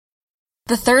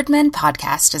The Third Men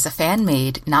podcast is a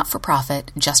fan-made,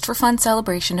 not-for-profit, just-for-fun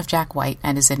celebration of Jack White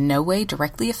and is in no way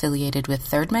directly affiliated with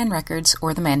Third Man Records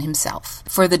or the man himself.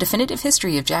 For the definitive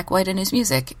history of Jack White and his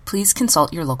music, please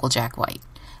consult your local Jack White.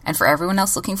 And for everyone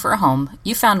else looking for a home,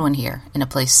 you found one here, in a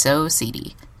place so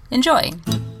seedy. Enjoy!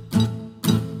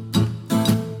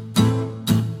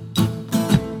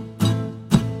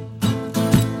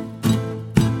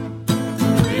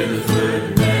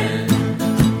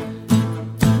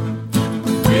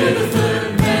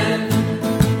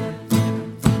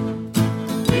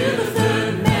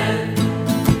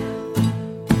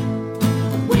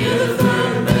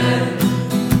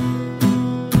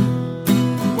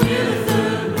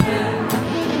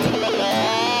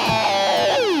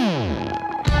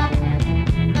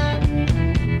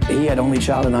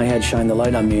 Child and I had Shine the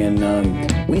Light on Me, and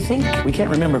we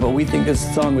can't remember, but we think this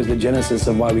song was the genesis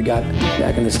of why we got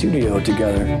back in the studio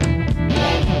together.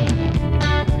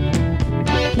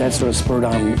 That sort of spurred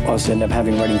on us to end up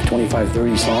writing 25,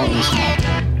 30 songs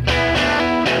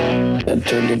that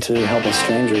turned into Help a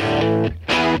Stranger.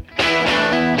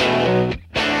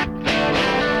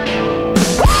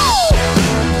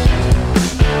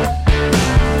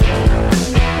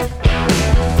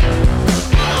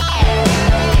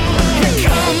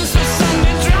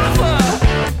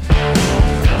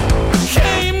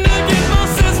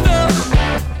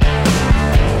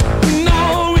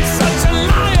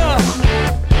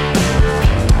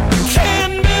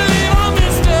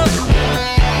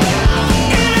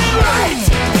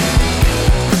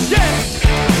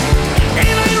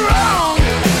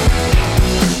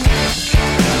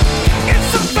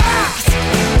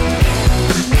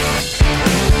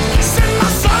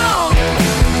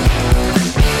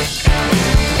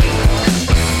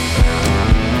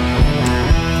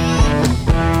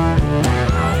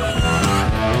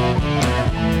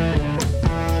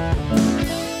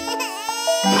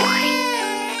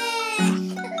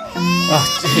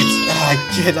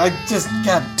 I just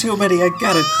got too many.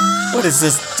 What is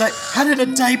this? How did a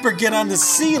diaper get on the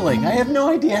ceiling? I have no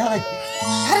idea how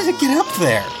did it get up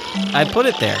there? I put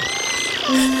it there.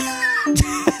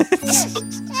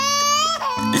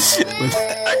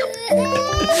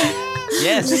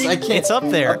 Yes, I can't. It's up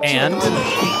there, and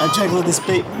I'm juggling this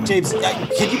baby. James,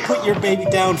 can you put your baby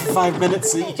down for 5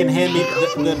 minutes so that you can hand me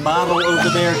the bottle over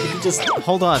there? Can you just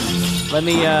hold on? Let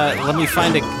me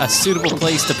find a suitable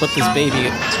place to put this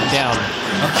baby down.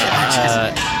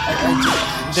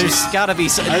 There's gotta be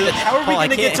some. How are we going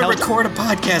to get to record a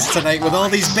podcast tonight with all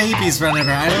these babies running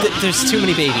around? There's too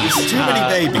many babies. Too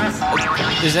many babies.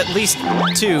 There's at least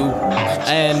 2,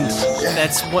 and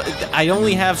that's what. I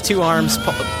only have 2 arms.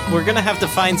 We're gonna have to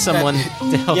find someone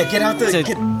to help. Yeah, get out to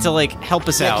help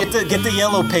us out. Get the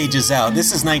yellow pages out.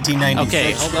 This is 1996.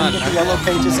 Okay, hold on. Get the yellow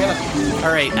pages out.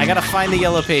 All right, I gotta find the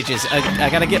yellow pages. I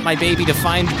gotta get my baby to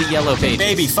find the yellow pages.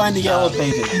 Baby, find the yellow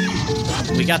pages.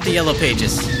 We got the yellow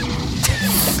pages.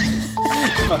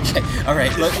 Okay, all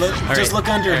right. Just look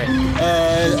under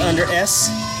S.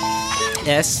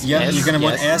 S. Yeah, S, you're gonna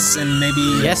want S and maybe.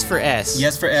 Yes for S.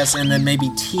 Yes for S, and then maybe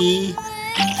T.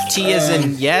 T as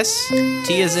in yes.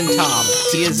 T as in Tom.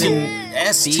 T as in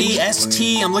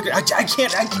S-T. I'm looking. I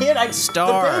can't.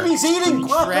 Star. The baby's eating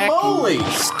guacamole.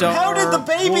 Star. How did the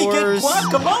baby get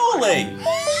guacamole?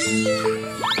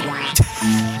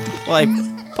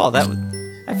 Well,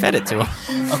 I fed it to him.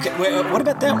 Okay, wait, what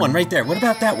about that one right there? What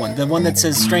about that one? The one that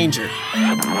says stranger.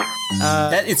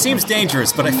 That it seems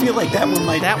dangerous, but I feel like that one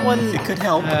might. That one it could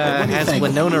help. What do you has think?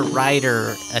 Winona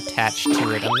Ryder attached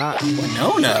to it. I'm not.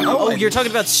 Winona. Oh, you're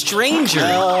talking about Stranger.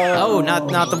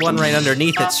 Not the one right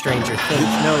underneath it. Stranger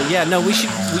Things. No. We should.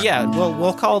 Yeah. Well,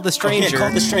 we'll call the Stranger. Okay,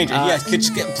 call the Stranger. I'm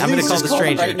gonna call the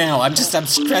Stranger right now. I'm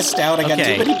stressed out. I got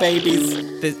too many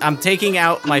babies. I'm taking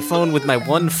out my phone with my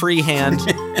one free hand,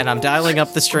 and I'm dialing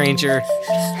up the Stranger.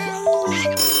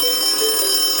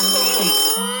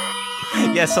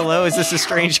 Yes, hello, is this a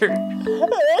stranger?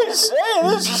 They say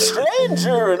there's a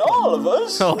stranger in all of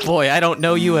us. Oh boy, I don't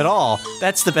know you at all.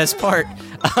 That's the best part.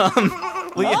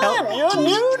 Will you help? I'm your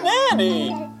new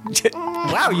nanny.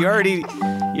 Wow, you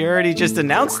already just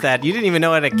announced that. You didn't even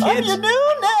know I had a kid. I'm your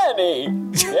new nanny.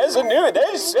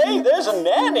 They say there's a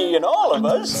nanny in all of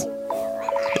us.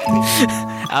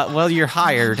 Well, you're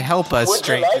hired. Help us,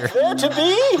 stranger. Would you like there to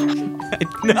be?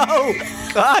 No!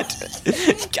 God!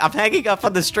 I'm hanging up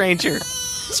on the stranger.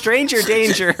 Stranger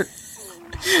danger.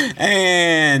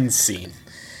 And scene.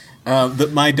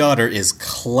 My daughter is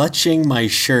clutching my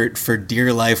shirt for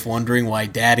dear life, wondering why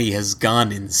Daddy has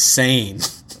gone insane.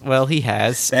 Well, he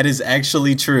has. That is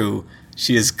actually true.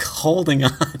 She is holding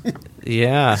on.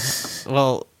 Yeah.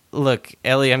 Well, look,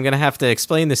 Ellie, I'm going to have to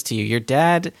explain this to you. Your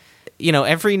dad,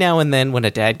 every now and then when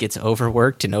a dad gets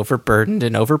overworked and overburdened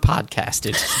and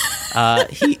overpodcasted,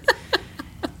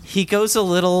 he goes a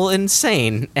little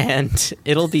insane, and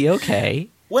it'll be okay.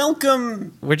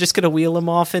 Welcome. We're just going to wheel him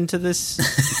off into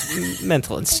this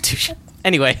mental institution.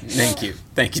 Anyway. Thank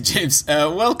you, James.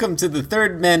 Welcome to the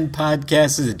Third Men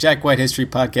Podcast. This is a Jack White History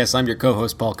Podcast. I'm your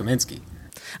co-host, Paul Kaminsky.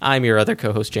 I'm your other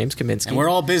co-host, James Kaminsky. And we're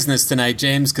all business tonight,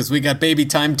 James, because we got baby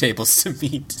timetables to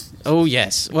meet. Oh,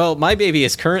 yes. Well, my baby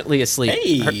is currently asleep.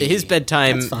 Hey, his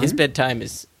bedtime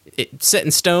is set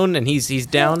in stone, and he's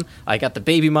down. I got the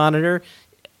baby monitor.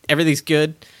 Everything's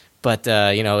good. But,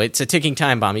 it's a ticking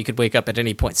time bomb. You could wake up at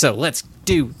any point. So let's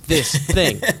do this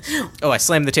thing. Oh, I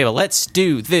slammed the table. Let's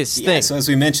do this thing. So as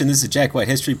we mentioned, this is a Jack White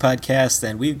History Podcast,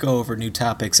 and we go over new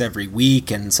topics every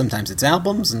week, and sometimes it's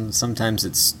albums, and sometimes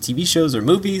it's TV shows or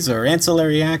movies or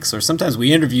ancillary acts, or sometimes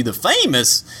we interview the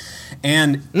famous.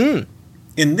 And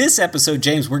in this episode,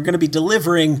 James, we're going to be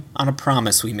delivering on a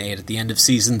promise we made at the end of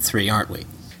Season 3, aren't we?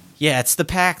 Yeah, it's the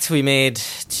pact we made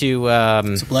to...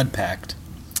 it's a blood pact.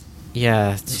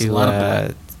 Yeah, a lot of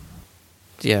blood.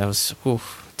 Yeah, it was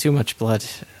too much blood.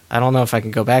 I don't know if I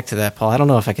can go back to that, Paul. I don't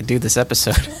know if I can do this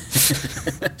episode.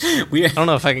 I don't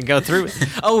know if I can go through it.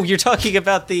 Oh, you're talking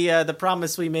about the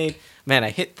promise we made. Man,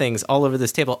 I hit things all over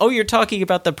this table. Oh, you're talking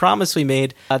about the promise we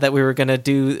made that we were going to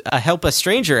do a Help a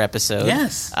Stranger episode.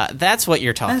 Yes. That's what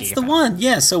you're talking about. That's the one.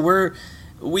 Yeah, so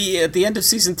we at the end of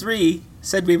Season 3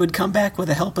 said we would come back with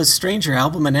a Help a Stranger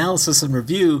album analysis and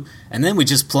review, and then we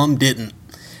just plumb didn't.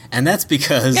 And that's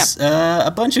because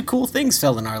a bunch of cool things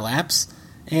fell in our laps,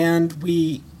 and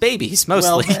we... Babies,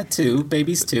 mostly. Well, that too.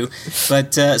 Babies, too.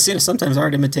 But, sometimes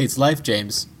art imitates life,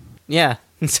 James. Yeah,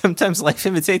 sometimes life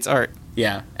imitates art.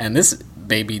 Yeah, and this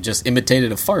baby just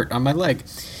imitated a fart on my leg.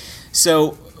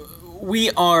 So...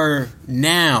 we are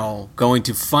now going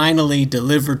to finally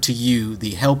deliver to you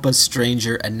the Help a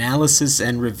Stranger analysis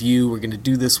and review. We're going to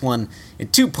do this one in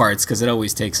 2 parts, because it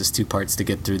always takes us 2 parts to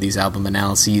get through these album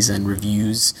analyses and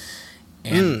reviews.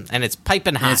 And it's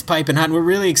piping hot. And it's piping hot, and we're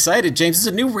really excited, James. It's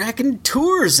a new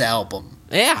Raconteurs album.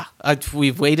 Yeah,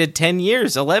 we've waited 10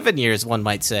 years, 11 years, one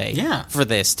might say, for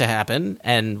this to happen.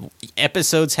 And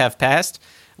episodes have passed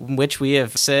in which we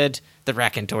have said... the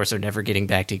Raconteurs are never getting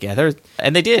back together,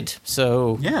 and they did.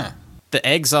 So the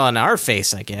egg's on our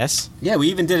face, I guess. Yeah, we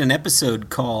even did an episode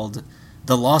called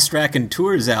The Lost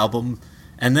Raconteurs Album,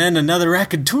 and then another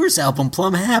Raconteurs album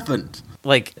plumb happened.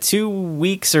 Like 2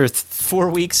 weeks or 4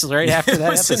 weeks right after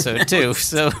that episode, too.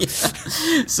 So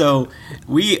So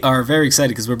we are very excited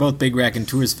because we're both big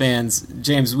Raconteurs fans.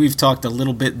 James, we've talked a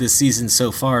little bit this season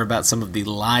so far about some of the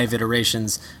live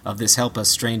iterations of this Help a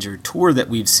Stranger tour that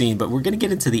we've seen, but we're going to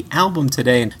get into the album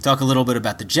today and talk a little bit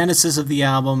about the genesis of the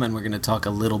album, and we're going to talk a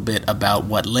little bit about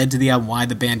what led to the album, why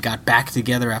the band got back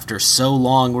together after so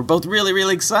long. We're both really,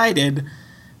 really excited.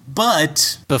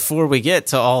 But before we get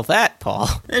to all that, Paul,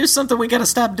 there's something we gotta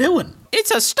stop doing. It's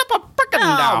a stop a breaking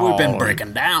down. We've been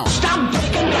breaking down. Stop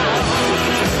breaking down.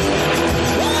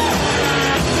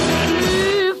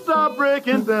 Please stop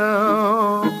breaking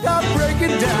down. Stop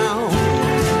breaking down.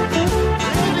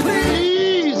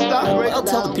 Please stop breaking down. I'll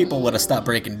tell the people what a stop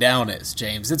breaking down is,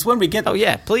 James. It's when we get... Oh,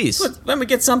 yeah, please. When we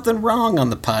get something wrong on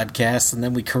the podcast, and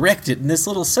then we correct it in this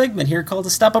little segment here called a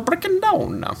stop a breaking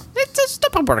down. It's a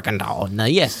stop a breaking down.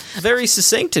 Yes. Very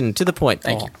succinct and to the point,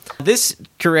 Paul. Thank you. This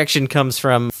correction comes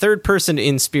from third person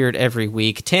in spirit every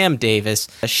week, Tam Davis.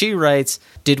 She writes,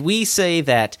 did we say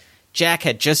that Jack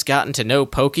had just gotten to know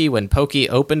Pokey when Pokey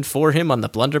opened for him on the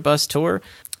Blunderbuss tour?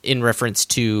 In reference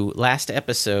to last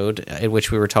episode, in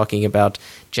which we were talking about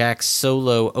Jack's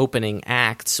solo opening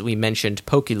acts, we mentioned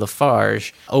Pokey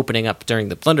Lafarge opening up during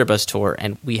the Blunderbuss tour,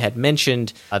 and we had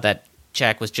mentioned that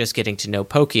Jack was just getting to know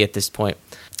Pokey at this point.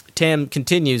 Tam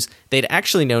continues, they'd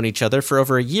actually known each other for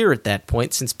over a year at that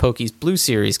point, since Pokey's Blue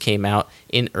Series came out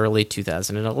in early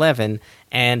 2011,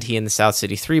 and he and the South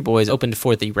City Three Boys opened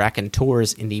for the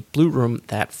Raconteurs in the Blue Room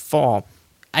that fall.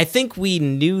 I think we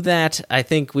knew that. I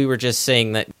think we were just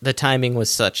saying that the timing was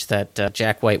such that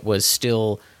Jack White was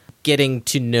still getting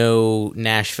to know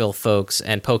Nashville folks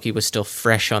and Pokey was still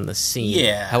fresh on the scene.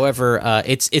 Yeah. However,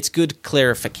 it's good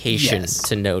clarification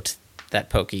to note that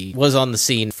Pokey was on the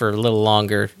scene for a little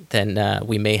longer than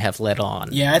we may have let on.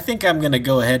 Yeah, I think I'm going to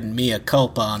go ahead and mea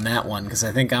culpa on that one, because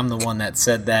I think I'm the one that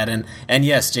said that. And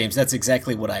yes, James, that's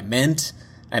exactly what I meant.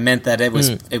 I meant that it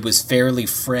was fairly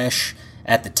fresh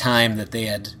at the time that they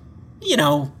had,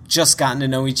 just gotten to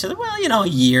know each other. Well, a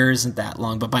year isn't that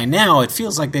long, but by now it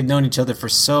feels like they've known each other for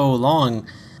so long,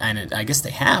 and I guess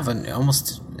they have,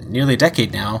 almost nearly a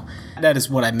decade now. That is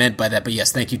what I meant by that, but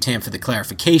yes, thank you, Tam, for the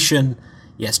clarification.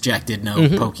 yes, Jack did know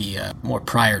Pokey more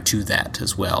prior to that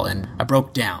as well, and I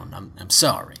broke down. I'm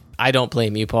sorry. I don't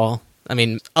blame you, Paul. I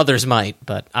mean, others might,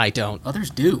 but I don't. Others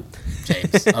do,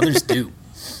 James. Others do.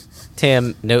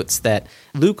 Tam notes that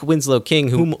Luke Winslow King,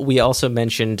 whom we also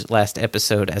mentioned last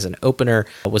episode as an opener,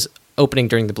 was opening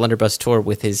during the Blunderbuss tour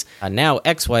with his now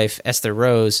ex-wife, Esther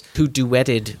Rose, who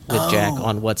duetted with Jack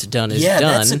on What's Done Is Done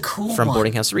that's a cool from one.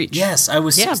 Boarding House Reach. Yes,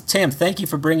 Tam, thank you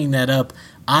for bringing that up.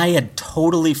 I had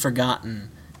totally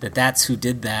forgotten that that's who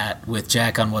did that with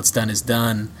Jack on What's Done Is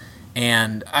Done,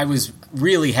 and I was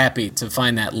really happy to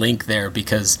find that link there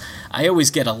because I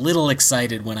always get a little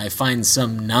excited when I find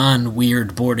some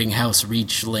non-weird Boarding House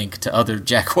Reach link to other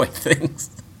Jack White things.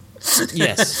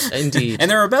 Yes, indeed.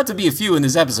 And there are about to be a few in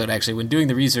this episode, actually. When doing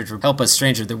the research for Help Us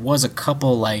Stranger, there was a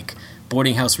couple, like,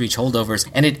 Boarding House Reach holdovers,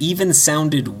 and it even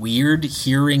sounded weird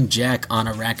hearing Jack on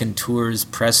a Raconteur's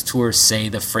press tour say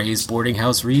the phrase Boarding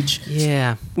House Reach.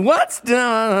 Yeah. What's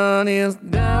done is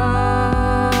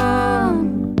done.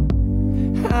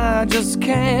 I just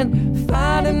can't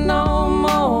fight it no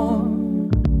more.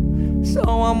 So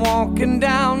I'm walking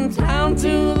downtown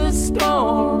to the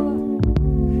store,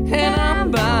 and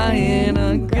I'm buying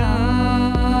a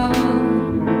gun.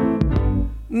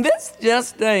 This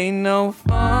just ain't no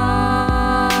fun.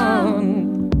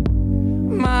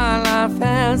 My life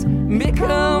has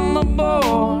become a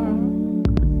bore,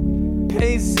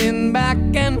 pacing back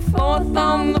and forth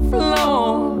on the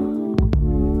floor,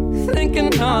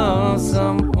 thinking of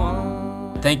someone.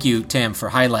 Thank you, Tam, for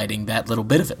highlighting that little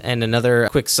bit of it. And another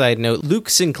quick side note, Luke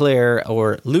Sinclair,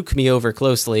 or Luke Me Over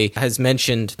Closely, has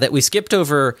mentioned that we skipped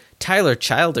over Tyler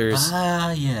Childers.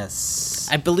 Ah, yes.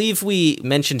 I believe we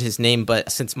mentioned his name,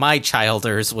 but since my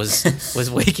Childers was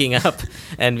waking up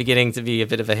and beginning to be a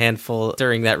bit of a handful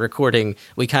during that recording,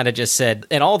 we kind of just said,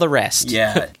 and all the rest,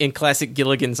 in classic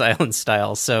Gilligan's Island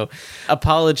style. So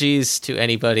apologies to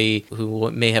anybody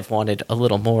who may have wanted a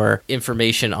little more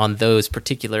information on those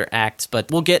particular acts,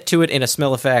 but we'll get to it in a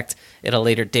smell effect at a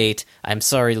later date. I'm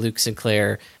sorry, Luke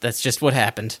Sinclair. That's just what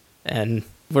happened, and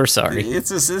we're sorry.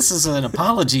 This is an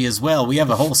apology as well. We have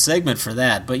a whole segment for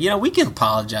that. But, we can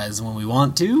apologize when we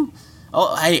want to.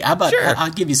 Oh, hey, how about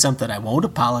I'll give you something I won't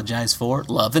apologize for.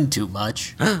 Loving too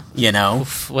much.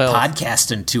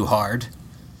 Podcasting too hard.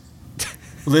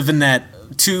 Living that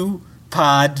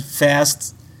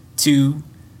fast to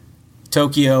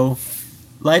Tokyo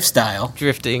lifestyle.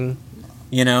 Drifting.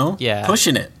 Yeah.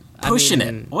 Pushing it.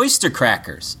 Oyster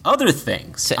crackers, other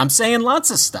things. I'm saying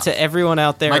lots of stuff. To everyone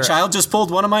out there. My child just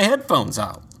pulled one of my headphones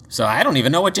out, so I don't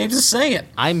even know what James is saying.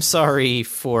 I'm sorry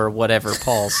for whatever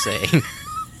Paul's saying.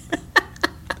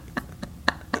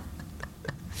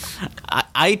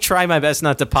 I try my best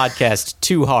not to podcast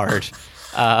too hard.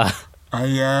 I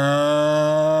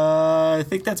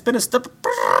think that's been a step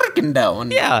breaking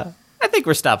down. Yeah, I think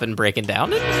we're stopping breaking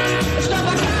down.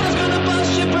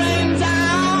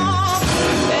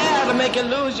 Make you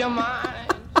lose your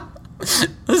mind. This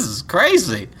is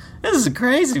crazy. This is a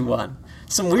crazy one.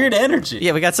 Some weird energy.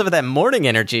 Yeah, we got some of that morning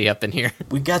energy up in here.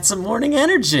 We got some morning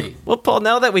energy. Well, Paul,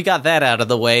 now that we got that out of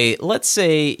the way, let's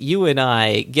say you and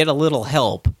I get a little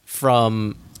help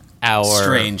from our...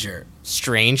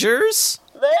 Strangers?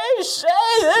 They say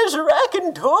there's a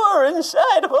raconteur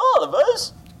inside of all of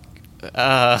us.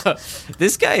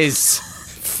 This guy is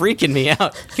freaking me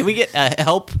out. Can we get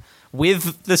help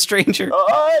with the stranger?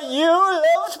 Oh, you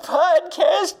loved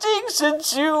podcasting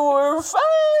since you were 5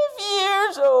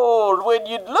 years old when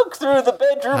you'd look through the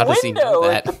bedroom window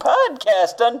at the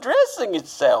podcast undressing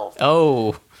itself.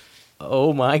 Oh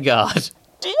my God.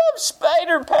 Do you have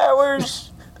spider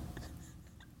powers?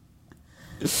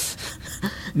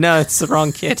 No, it's the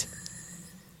wrong kid.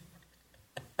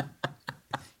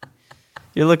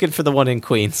 You're looking for the one in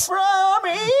Queens. From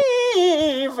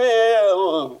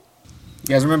evil. You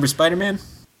guys remember Spider-Man?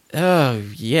 Oh,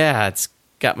 yeah. It's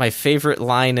got my favorite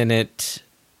line in it.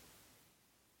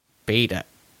 Beta.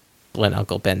 When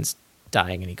Uncle Ben's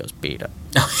dying and he goes, beta.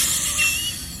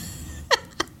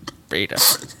 Beta.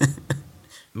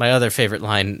 My other favorite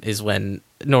line is when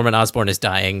Norman Osborn is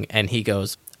dying and he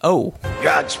goes, oh.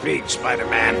 Godspeed,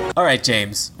 Spider-Man. All right,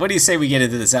 James. What do you say we get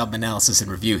into this album analysis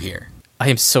and review here? I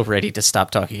am so ready to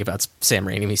stop talking about Sam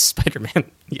Raimi's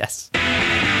Spider-Man. Yes.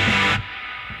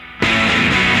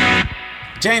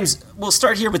 James, we'll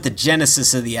start here with the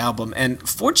genesis of the album, and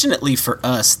fortunately for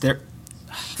us,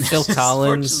 Phil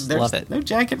Collins, love it. No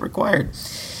jacket required.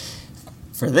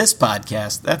 For this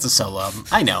podcast, that's a solo album.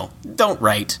 I know. Don't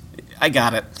write. I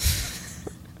got it.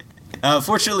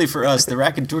 Fortunately for us, the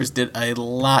Raconteurs did a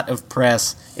lot of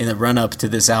press in the run-up to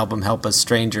this album, Help Us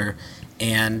Stranger,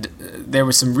 And there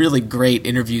were some really great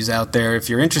interviews out there. If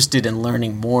you're interested in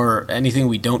learning more, anything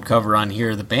we don't cover on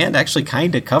here, the band actually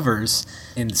kind of covers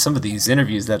in some of these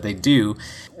interviews that they do.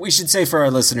 We should say for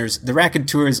our listeners, the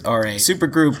Raconteurs are a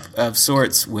supergroup of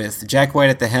sorts with Jack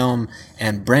White at the helm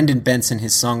and Brendan Benson,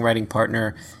 his songwriting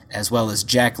partner, as well as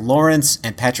Jack Lawrence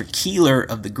and Patrick Keeler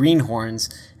of the Greenhorns.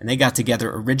 And they got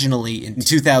together originally in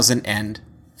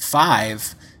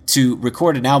 2005 to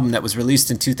record an album that was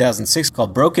released in 2006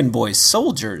 called Broken Boy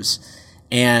Soldiers.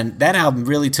 And that album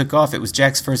really took off. It was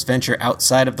Jack's first venture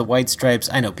outside of the White Stripes.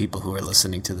 I know people who are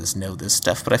listening to this know this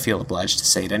stuff, but I feel obliged to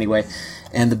say it anyway.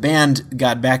 And the band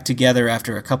got back together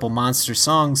after a couple monster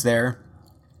songs there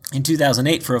in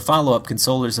 2008 for a follow-up,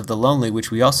 Consolers of the Lonely,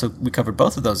 which we covered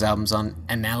both of those albums on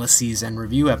analyses and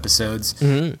review episodes.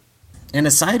 Mm-hmm. And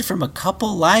aside from a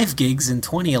couple live gigs in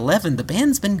 2011, the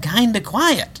band's been kind of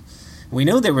quiet. We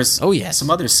know there was some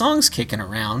other songs kicking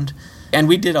around, and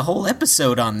we did a whole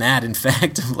episode on that, in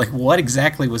fact, of like what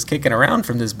exactly was kicking around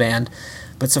from this band.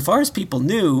 But so far as people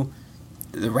knew,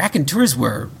 the Raconteurs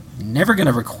were never going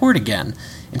to record again.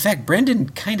 In fact,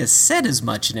 Brendan kind of said as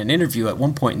much in an interview at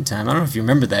one point in time. I don't know if you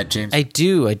remember that, James. I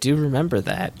do remember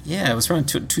that. Yeah, it was around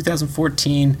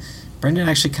 2014. Brendan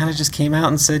actually kind of just came out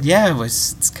and said, yeah,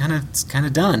 it's kind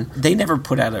of done. They never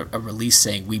put out a release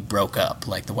saying we broke up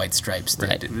like the White Stripes did.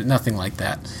 Right. Nothing like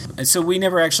that. And so we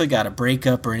never actually got a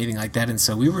breakup or anything like that. And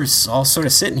so we were all sort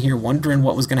of sitting here wondering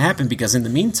what was going to happen, because in the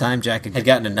meantime, Jack had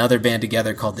gotten another band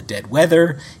together called The Dead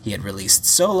Weather. He had released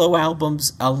solo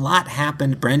albums. A lot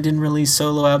happened. Brendan released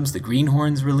solo albums. The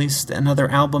Greenhorns released another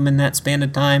album in that span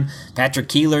of time. Patrick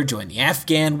Keeler joined the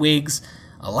Afghan Wigs.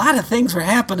 A lot of things were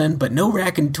happening, but no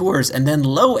Raconteurs. And then,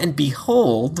 lo and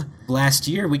behold, last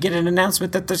year we get an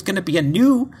announcement that there's going to be a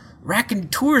new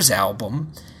Raconteurs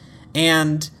album.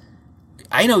 And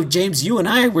I know, James, you and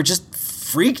I were just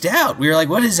freaked out. We were like,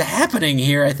 what is happening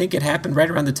here? I think it happened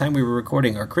right around the time we were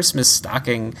recording our Christmas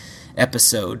stocking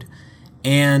episode.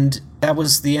 And that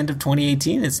was the end of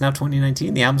 2018. It's now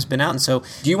 2019. The album's been out. And so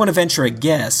do you want to venture a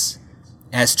guess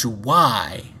as to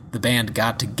why the band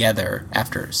got together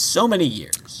after so many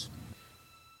years?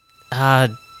 Yeah,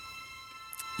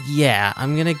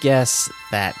 I'm gonna guess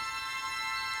that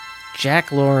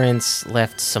Jack Lawrence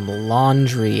left some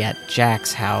laundry at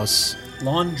Jack's house.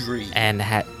 Laundry. And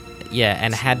had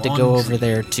to go over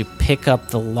there to pick up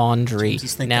the laundry.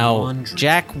 Now, laundry.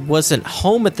 Jack wasn't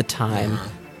home at the time,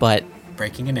 but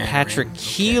Patrick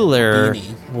Keeler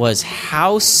was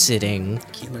house sitting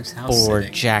for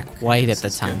Jack White at the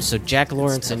time. So Jack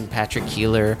Lawrence and Patrick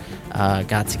Keeler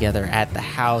got together at the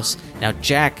house. Now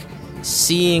Jack,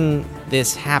 seeing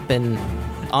this happen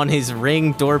on his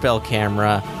Ring doorbell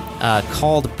camera,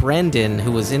 called Brendan,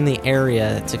 who was in the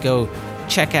area, to go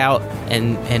check out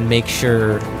and make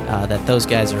sure that those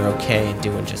guys are okay and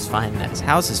doing just fine, that his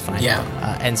house is fine.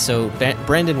 Yeah. And so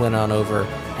Brendan went on over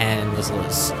and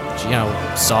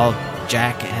saw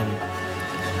Jack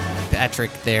and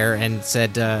Patrick there and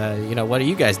said, what are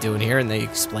you guys doing here? And they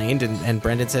explained, and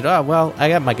Brendan said, oh, well, I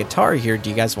got my guitar here.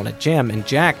 Do you guys want to jam? And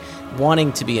Jack,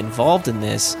 wanting to be involved in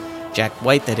this, Jack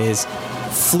White that is,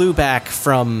 flew back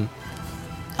from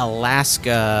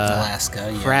Alaska,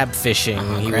 crab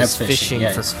fishing. He was fishing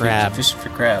for crab. Fishing for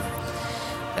crab.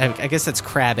 I guess that's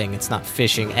crabbing. It's not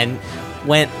fishing. And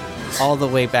went all the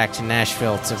way back to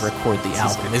Nashville to record the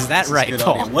album. Is that right,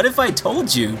 Paul? What if I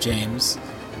told you, James?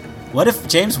 What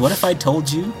if I told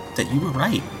you that you were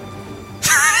right?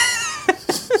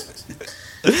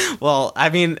 Well, I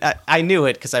mean, I knew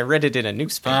it because I read it in a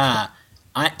newspaper.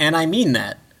 I mean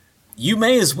that. You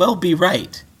may as well be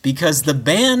right, because the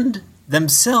band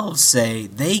themselves say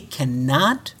they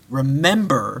cannot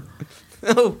remember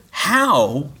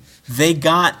how they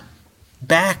got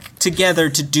back together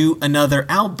to do another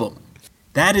album.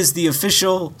 That is the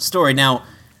official story. Now,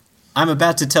 I'm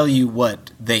about to tell you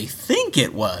what they think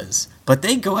it was, but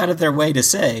they go out of their way to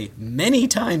say many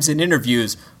times in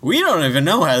interviews, we don't even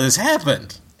know how this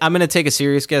happened. I'm going to take a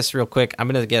serious guess real quick. I'm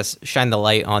going to guess Shine the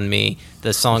Light on Me,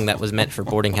 the song that was meant for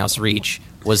Boarding House Reach,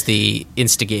 was the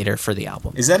instigator for the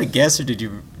album. Is that a guess, or did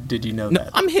you know that? No,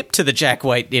 I'm hip to the Jack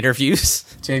White interviews.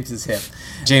 James is hip.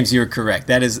 James, you're correct.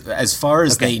 That is as far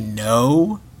as they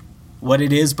know what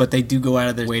it is, but they do go out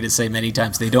of their way to say many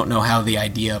times they don't know how the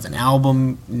idea of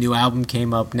new album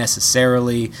came up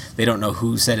necessarily. They don't know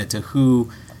who said it to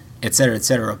who, et cetera, et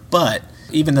cetera. But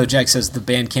even though Jack says the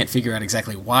band can't figure out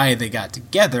exactly why they got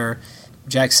together,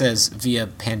 Jack says via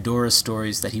Pandora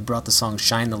Stories that he brought the song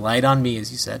Shine the Light on Me,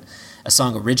 as you said, a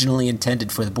song originally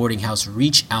intended for the Boarding House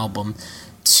Reach album,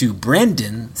 to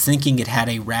Brendan, thinking it had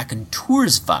a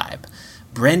Raconteurs vibe.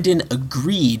 Brendan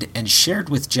agreed and shared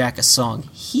with Jack a song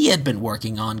he had been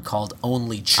working on called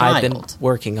Only Child. I've been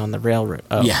working on the railroad.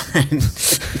 Oh. Yeah.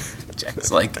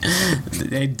 Jack's like,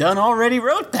 they done already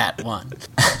wrote that one.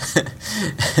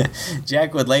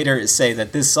 Jack would later say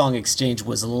that this song exchange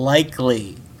was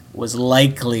likely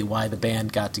why the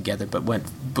band got together, but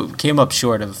came up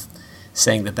short of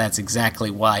saying that that's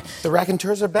exactly why. The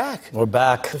Raconteurs are back. We're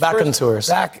back. Back on tours.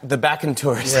 The back on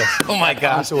tours. Yes. Oh my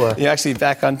gosh. Tour. You're actually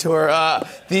back on tour.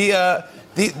 The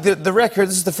record,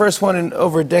 this is the first one in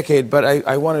over a decade, but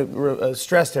I want to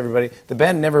stress to everybody, the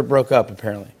band never broke up,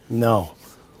 apparently. No.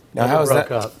 Now, how is broke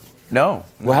that? up. No.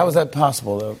 Well, how is that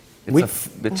possible, though? It's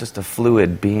just a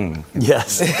fluid being.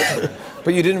 Yes.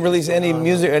 But you didn't release any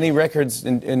music, any records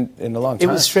in a long time.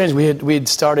 It was strange. We had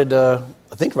started, I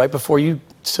think, right before you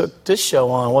took this show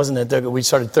on, wasn't it? We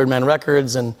started Third Man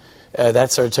Records, and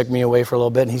that sort of took me away for a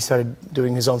little bit, and he started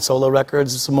doing his own solo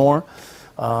records some more.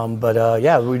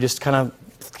 We just kind of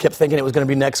kept thinking it was going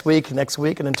to be next week, and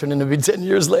then turned into be 10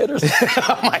 years later.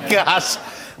 Oh my gosh!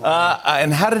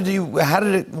 And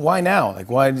why now? Like,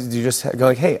 why did you just go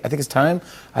like, hey, I think it's time?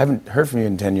 I haven't heard from you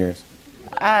in 10 years.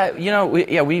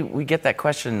 We get that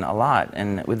question a lot,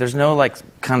 and there's no like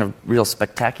kind of real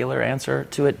spectacular answer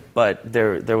to it. But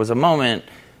there was a moment.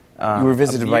 You were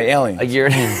visited by aliens. A year.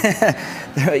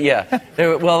 Yeah.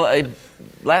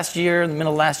 Last year, in the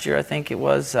middle of last year, I think it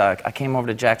was, I came over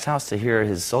to Jack's house to hear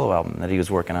his solo album that he was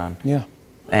working on. Yeah.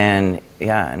 And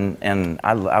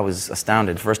I was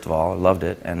astounded, first of all. I loved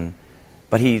it.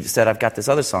 But he said, I've got this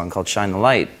other song called Shine the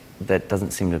Light that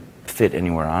doesn't seem to fit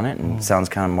anywhere on it and sounds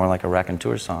kind of more like a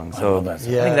Raconteur song. So I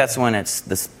think that's when it's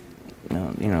this,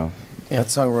 That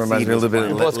song reminds me a little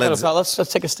bit of Led Zeppelin. Let's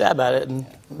just take a stab at it and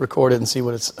record it and see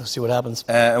what happens.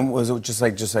 And was it just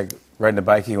like riding a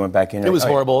bike? You went back in. It was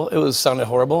horrible. It sounded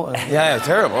horrible. Yeah,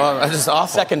 terrible. Just awful.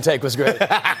 Second take was great.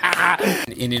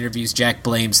 In interviews, Jack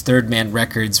blames Third Man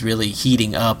Records really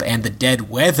heating up and the dead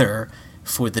weather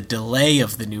for the delay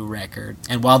of the new record.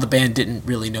 And while the band didn't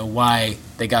really know why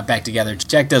they got back together,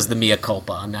 Jack does the mea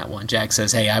culpa on that one. Jack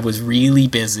says, hey, I was really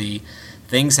busy.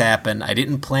 Things happened. I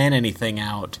didn't plan anything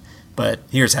out. But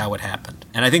here's how it happened.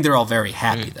 And I think they're all very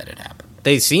happy that it happened.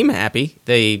 They seem happy.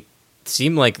 They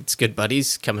seem like it's good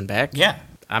buddies coming back. Yeah.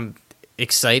 I'm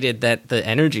excited that the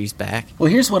energy's back.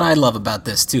 Well, here's what I love about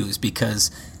this, too, is because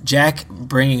Jack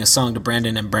bringing a song to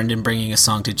Brendan and Brendan bringing a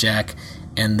song to Jack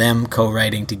and them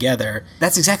co-writing together,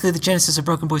 that's exactly the genesis of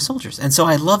Broken Boy Soldiers. And so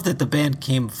I love that the band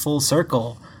came full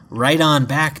circle right on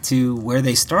back to where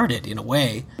they started, in a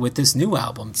way, with this new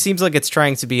album. Seems like it's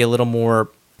trying to be a little more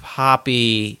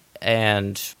poppy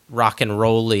and rock and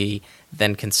roll-y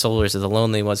than Consolers of the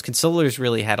Lonely was. Consolers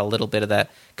really had a little bit of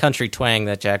that country twang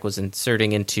that Jack was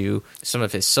inserting into some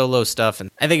of his solo stuff,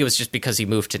 and I think it was just because he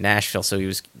moved to Nashville, so he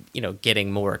was,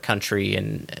 getting more country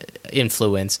and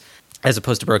influence, as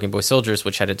opposed to Broken Boy Soldiers,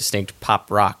 which had a distinct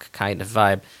pop rock kind of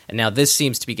vibe. And now this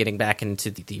seems to be getting back into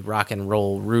the rock and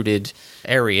roll rooted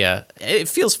area. It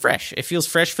feels fresh. It feels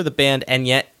fresh for the band, and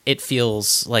yet it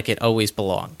feels like it always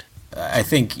belonged. I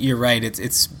think you're right.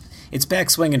 It's back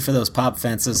swinging for those pop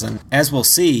fences, and as we'll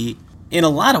see, in a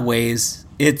lot of ways,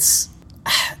 it's,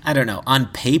 I don't know, on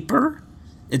paper,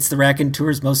 it's the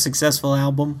Raconteurs' most successful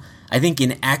album. I think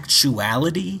in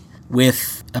actuality,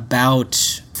 with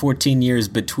about 14 years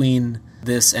between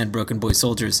this and Broken Boy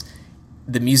Soldiers,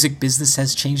 the music business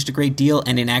has changed a great deal,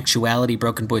 and in actuality,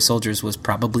 Broken Boy Soldiers was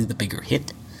probably the bigger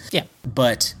hit. Yeah.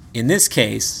 But in this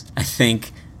case, I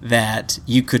think that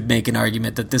you could make an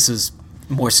argument that this is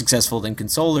more successful than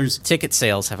Consolers. Ticket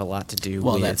sales have a lot to do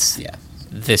with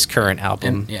this current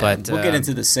album. But we'll get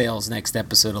into the sales next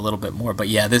episode a little bit more. But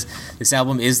yeah, this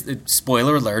album is,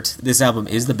 spoiler alert, this album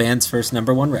is the band's first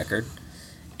 #1 record.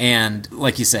 And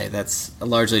like you say, that's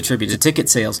largely attributed to ticket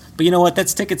sales. But you know what?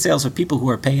 That's ticket sales for people who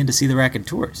are paying to see the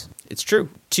Raconteurs. It's true.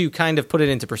 To kind of put it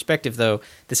into perspective, though,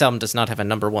 this album does not have a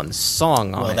 #1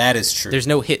 song on it. Well, that is true. There's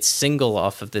no hit single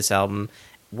off of this album,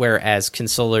 whereas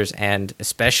Consolers and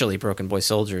especially Broken Boy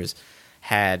Soldiers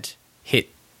had hit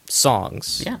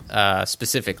songs,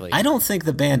 specifically. I don't think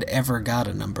the band ever got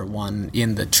a #1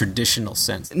 in the traditional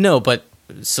sense. No, but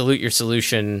Salute Your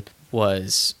Solution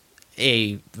was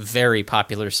a very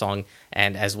popular song,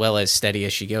 and as well as Steady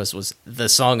As She Goes was the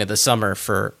song of the summer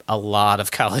for a lot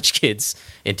of college kids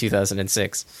in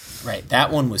 2006. Right,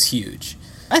 that one was huge.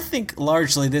 I think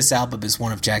largely this album is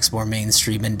one of Jack's more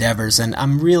mainstream endeavors, and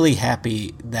I'm really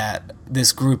happy that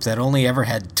this group that only ever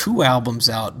had 2 albums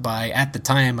out by, at the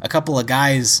time, a couple of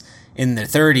guys in their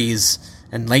 30s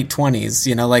and late 20s,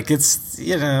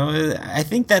 I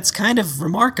think that's kind of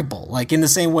remarkable. Like, in the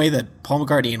same way that Paul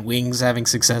McCartney and Wings having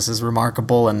success is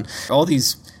remarkable, and all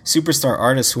these superstar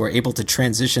artists who are able to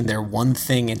transition their one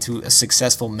thing into a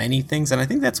successful many things. And I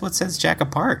think that's what sets Jack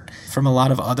apart from a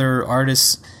lot of other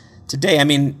artists today. I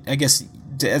mean, I guess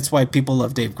that's why people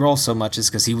love Dave Grohl so much, is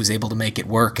because he was able to make it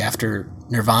work after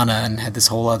Nirvana and had this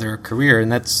whole other career,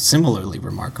 and that's similarly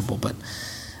remarkable. But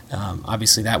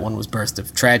obviously that one was birthed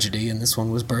of tragedy, and this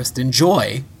one was birthed in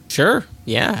joy. Sure.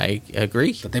 Yeah, I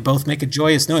agree. But they both make a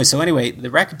joyous noise. So anyway,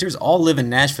 the Raconteurs all live in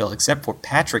Nashville, except for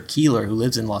Patrick Keeler, who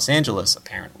lives in Los Angeles,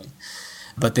 apparently.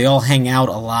 But they all hang out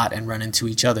a lot and run into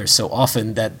each other so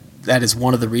often that is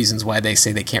one of the reasons why they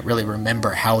say they can't really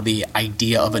remember how the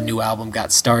idea of a new album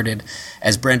got started.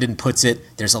 As Brendan puts it,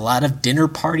 there's a lot of dinner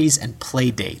parties and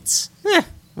play dates.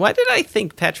 Why did I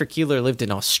think Patrick Keeler lived in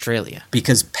Australia?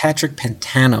 Because Patrick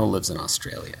Pantano lives in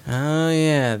Australia. Oh,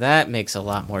 yeah, that makes a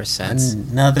lot more sense.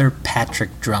 Another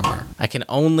Patrick drummer. I can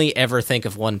only ever think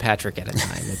of one Patrick at a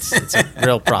time. It's a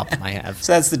real problem I have.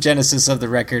 So that's the genesis of the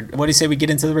record. What do you say we get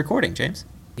into the recording, James?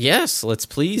 Yes, let's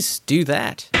please do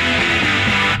that.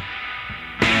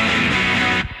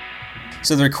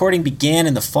 So the recording began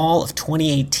in the fall of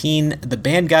 2018. The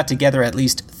band got together at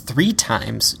least 3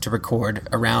 times to record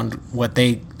around what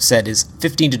they said is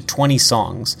 15 to 20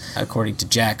 songs, according to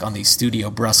Jack on the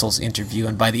Studio Brussels interview.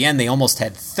 And by the end, they almost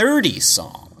had 30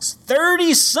 songs.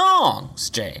 30 songs,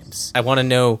 James. I want to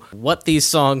know what these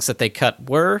songs that they cut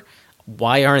were.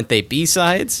 Why aren't they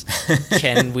B-sides?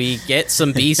 Can we get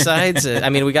some B-sides? I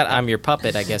mean, we got I'm Your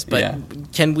Puppet, I guess, but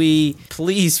Can we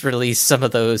please release some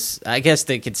of those? I guess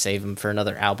they could save them for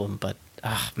another album, but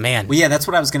man. Well, yeah, that's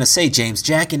what I was going to say, James.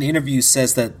 Jack in interviews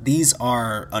says that these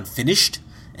are unfinished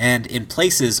and in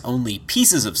places only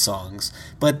pieces of songs,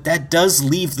 but that does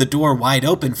leave the door wide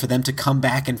open for them to come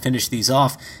back and finish these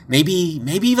off. Maybe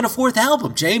even a 4th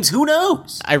album, James. Who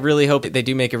knows? I really hope they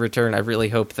do make a return. I really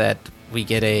hope that we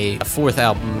get a 4th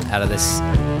album out of this.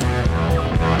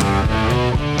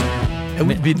 It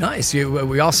would be nice. We were in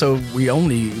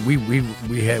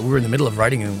the middle of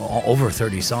writing over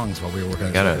 30 songs while we were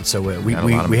working on it. So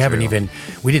we haven't even,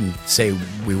 we didn't say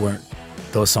we weren't,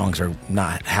 those songs are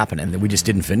not happening. We just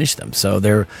didn't finish them.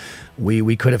 So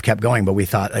we could have kept going, but we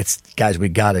thought, guys, we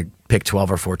got to pick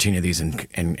 12 or 14 of these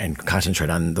and concentrate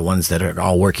on the ones that are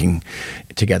all working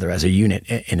together as a unit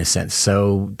in a sense.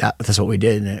 So that's what we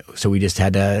did. So we just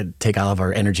had to take all of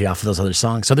our energy off of those other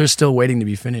songs. So they're still waiting to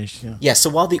be finished. Yeah, so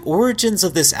while the origins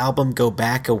of this album go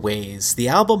back a ways, the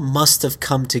album must have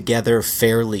come together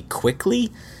fairly quickly.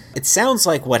 It sounds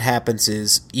like what happens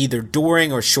is either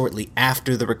during or shortly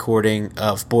after the recording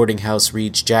of Boarding House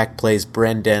Reach, Jack plays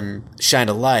Brendan Shine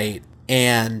a Light,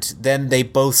 and then they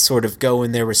both sort of go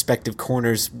in their respective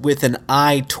corners with an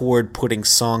eye toward putting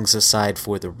songs aside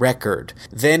for the record.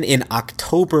 Then in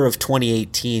October of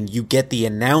 2018, you get the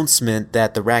announcement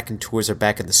that the Raconteurs are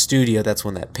back in the studio. That's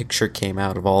when that picture came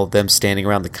out of all of them standing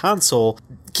around the console.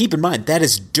 Keep in mind, that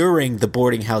is during the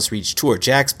Boarding House Reach tour.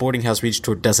 Jack's Boarding House Reach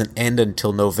tour doesn't end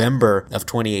until November of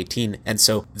 2018, and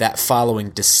so that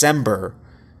following December,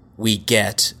 we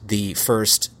get the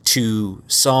first 2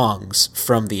 songs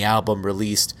from the album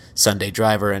released, Sunday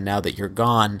Driver and Now That You're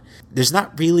Gone. There's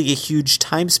not really a huge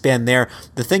time span there.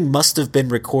 The thing must have been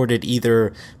recorded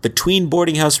either between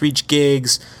Boarding House Reach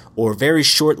gigs or very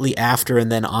shortly after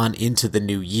and then on into the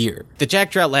new year. The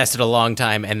Jack drought lasted a long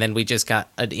time, and then we just got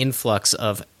an influx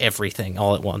of everything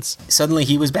all at once. Suddenly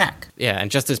he was back. Yeah,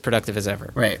 and just as productive as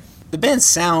ever. Right. The band's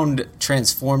sound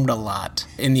transformed a lot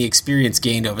in the experience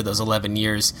gained over those 11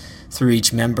 years through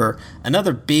each member.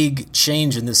 Another big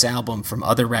change in this album from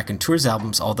other Raconteurs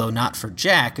albums, although not for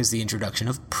Jack, is the introduction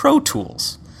of Pro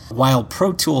Tools. While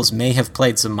Pro Tools may have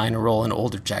played some minor role in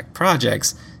older Jack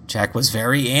projects, Jack was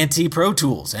very anti-Pro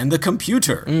Tools and the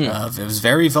computer. It was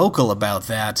very vocal about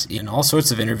that in all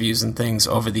sorts of interviews and things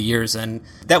over the years, and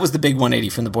that was the big 180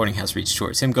 from the Boarding House Reach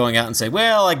tours. Him going out and saying,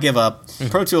 well, I give up.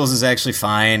 Pro Tools is actually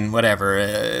fine, whatever.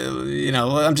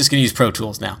 I'm just going to use Pro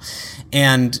Tools now.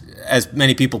 And as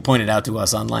many people pointed out to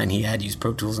us online, he had used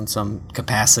Pro Tools in some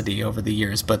capacity over the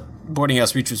years, but Boarding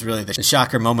House Reach was really the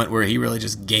shocker moment where he really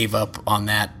just gave up on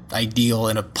that ideal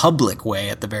in a public way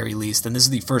at the very least. And this is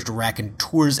the first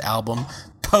Raconteurs album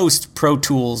post Pro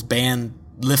Tools ban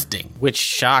lifting. Which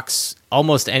shocks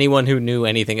almost anyone who knew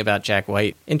anything about Jack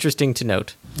White. Interesting to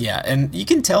note. Yeah, and you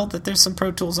can tell that there's some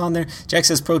Pro Tools on there. Jack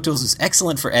says Pro Tools is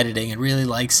excellent for editing and really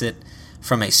likes it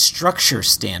from a structure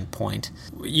standpoint.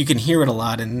 You can hear it a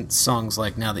lot in songs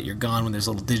like Now That You're Gone when there's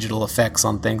little digital effects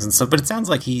on things and stuff, but it sounds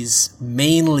like he's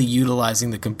mainly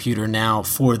utilizing the computer now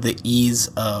for the ease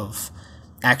of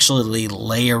actually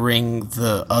layering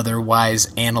the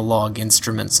otherwise analog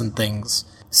instruments and things.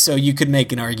 So you could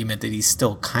make an argument that he's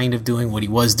still kind of doing what he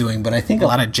was doing, but I think a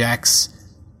lot of Jack's,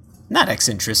 not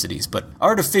eccentricities, but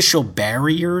artificial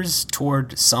barriers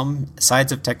toward some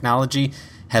sides of technology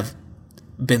have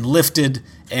been lifted,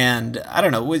 and I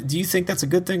don't know, do you think that's a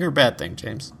good thing or a bad thing,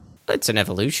 James? It's an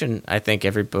evolution. I think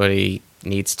everybody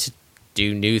needs to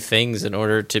do new things in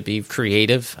order to be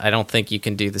creative. I don't think you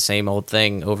can do the same old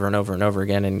thing over and over and over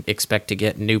again and expect to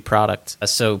get new product.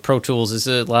 So Pro Tools is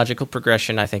a logical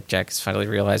progression. I think Jack has finally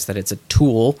realized that it's a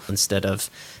tool instead of,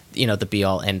 the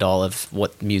be-all, end-all of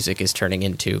what music is turning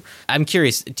into. I'm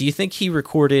curious, do you think he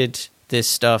recorded this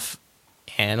stuff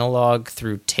analog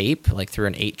through tape, like through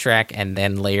an 8-track, and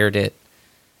then layered it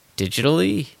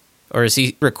digitally? Or is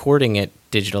he recording it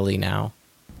digitally now?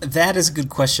 That is a good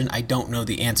question. I don't know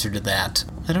the answer to that.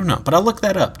 I don't know, but I'll look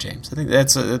that up, James. I think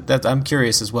that I'm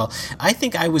curious as well. I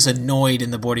think I was annoyed in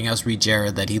the Boarding House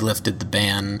Re-Jarrah that he lifted the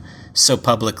ban so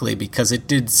publicly, because it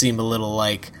did seem a little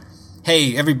like,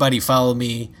 hey, everybody follow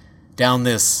me down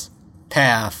this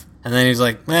path. And then he's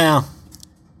like, well,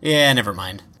 yeah, never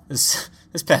mind. This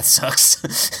path sucks.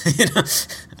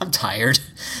 I'm tired.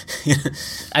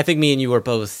 I think me and you were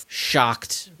both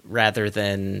shocked rather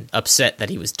than upset that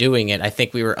he was doing it. I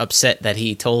think we were upset that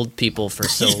he told people for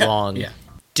so long,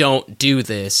 don't do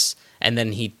this, and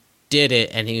then he did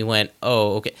it, and he went,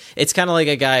 oh, okay. It's kind of like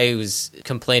a guy who's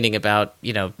complaining about,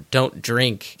 don't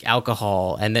drink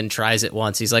alcohol, and then tries it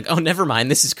once. He's like, oh, never mind,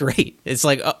 this is great. It's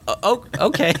like, oh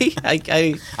okay.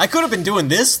 I could have been doing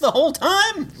this the whole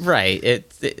time. Right.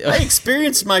 I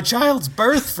experienced my child's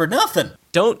birth for nothing.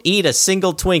 Don't eat a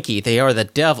single Twinkie. They are the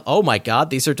devil. Oh, my God,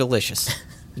 these are delicious.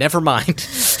 Never mind.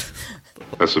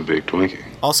 That's a big Twinkie.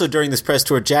 Also, during this press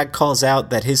tour, Jack calls out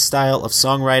that his style of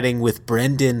songwriting with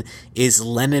Brendan is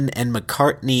Lennon and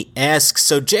McCartney-esque.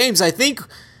 So, James, I think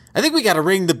we got to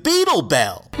ring the Beatle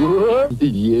bell.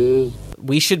 Yeah.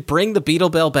 We should bring the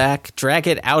Beatle bell back, drag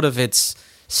it out of its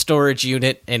storage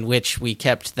unit in which we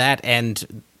kept that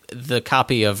and the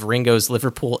copy of Ringo's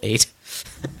Liverpool 8.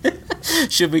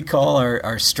 Should we call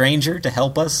our stranger to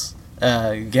help us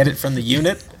get it from the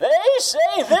unit? They say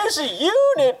there's a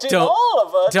unit in all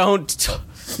of us.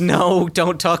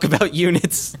 Don't talk about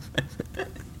units.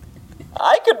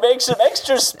 I could make some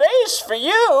extra space for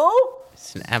you.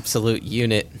 It's an absolute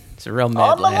unit. It's a real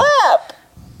mad on my lap.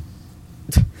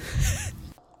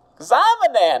 'Cause I'm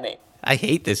a nanny. I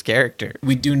hate this character.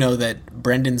 We do know that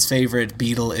Brendan's favorite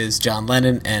Beatle is John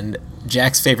Lennon, and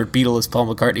Jack's favorite Beatle is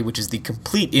Paul McCartney, which is the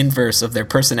complete inverse of their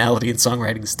personality and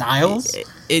songwriting styles.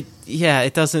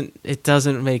 It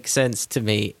doesn't make sense to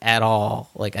me at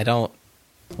all. Like, I don't.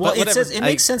 Well, it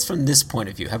makes sense from this point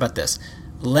of view. How about this?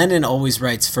 Lennon always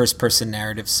writes first-person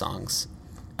narrative songs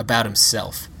about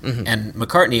himself, and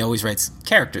McCartney always writes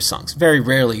character songs. Very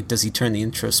rarely does he turn the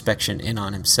introspection in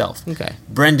on himself. Okay.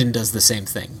 Brendan does the same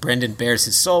thing. Brendan bears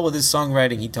his soul with his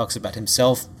songwriting. He talks about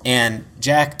himself, and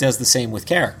Jack does the same with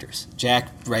characters. Jack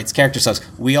writes character songs.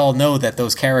 We all know that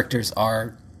those characters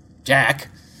are Jack,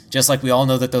 just like we all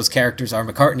know that those characters are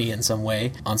McCartney in some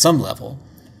way, on some level.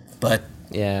 But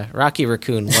yeah, Rocky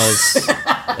Raccoon was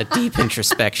a deep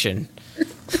introspection.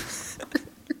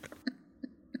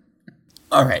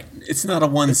 All right, it's not a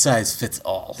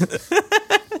one-size-fits-all.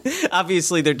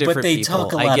 Obviously, they're different but they people.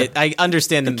 Talk a lot I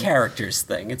understand the characters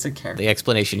thing. It's a character. The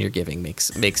explanation you're giving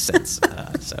makes sense.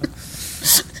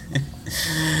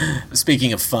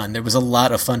 Speaking of fun, there was a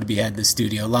lot of fun to be had in the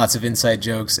studio. Lots of inside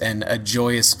jokes and a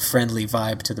joyous, friendly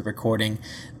vibe to the recording.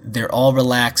 They're all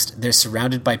relaxed. They're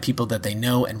surrounded by people that they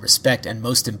know and respect, and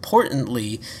most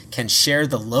importantly, can share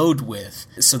the load with,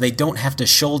 so they don't have to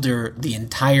shoulder the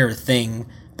entire thing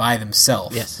by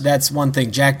themselves. Yes. That's one thing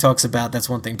Jack talks about. That's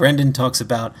one thing Brendan talks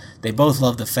about. They both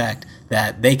love the fact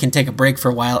that they can take a break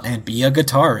for a while and be a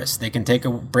guitarist. They can take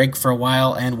a break for a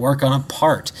while and work on a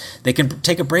part. They can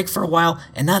take a break for a while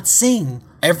and not sing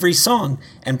every song.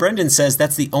 And Brendan says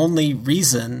that's the only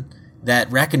reason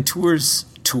that Raconteurs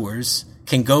tours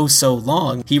can go so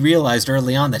long. He realized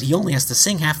early on that he only has to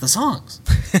sing half the songs.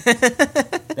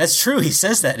 That's true. He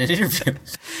says that in an interview.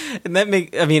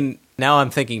 And now I'm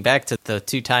thinking back to the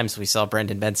 2 times we saw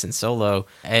Brendan Benson solo,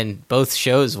 and both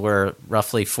shows were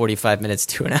roughly 45 minutes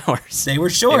to an hour. They were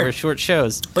short. They were short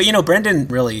shows. But, Brendan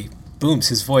really booms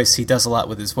his voice. He does a lot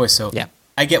with his voice, so yeah.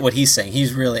 I get what he's saying.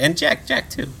 He's really... And Jack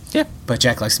too. Yeah. But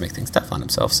Jack likes to make things tough on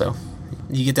himself, so...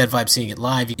 You get that vibe seeing it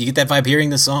live. You get that vibe hearing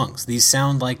the songs. These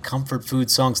sound like comfort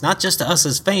food songs, not just to us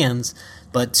as fans,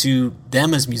 but to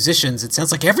them as musicians. It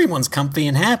sounds like everyone's comfy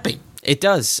and happy. It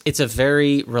does. It's a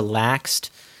very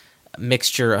relaxed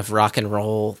mixture of rock and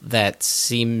roll that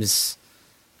seems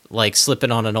like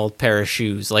Slipping on an Old Pair of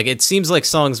Shoes. Like, it seems like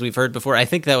songs we've heard before. I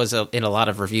think that was in a lot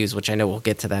of reviews, which I know we'll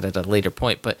get to that at a later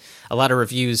point, but a lot of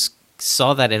reviews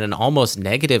saw that in an almost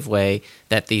negative way,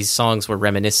 that these songs were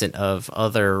reminiscent of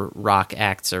other rock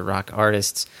acts or rock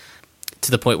artists,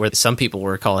 to the point where some people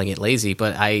were calling it lazy.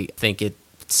 But I think it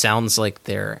sounds like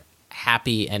they're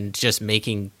happy and just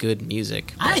making good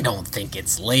music. I don't think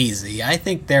it's lazy. I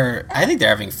think they're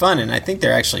having fun, and I think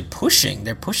they're actually pushing.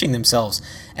 They're pushing themselves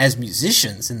as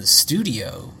musicians in the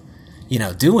studio,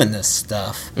 doing this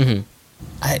stuff. Mm-hmm.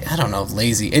 I don't know if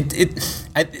lazy.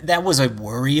 That was a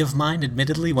worry of mine,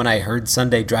 admittedly, when I heard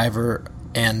Sunday Driver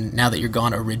and Now That You're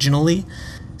Gone originally.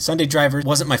 Sunday Driver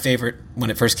wasn't my favorite when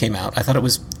it first came out. I thought it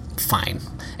was fine.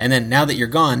 And then Now That You're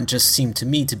Gone just seemed to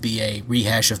me to be a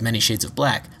rehash of Many Shades of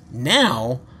Black.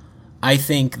 Now, I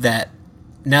think that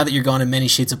Now That You're Gone and Many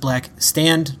Shades of Black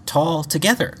stand tall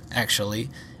together, actually,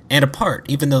 and apart,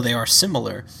 even though they are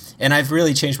similar. And I've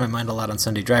really changed my mind a lot on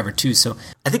Sunday Driver, too. So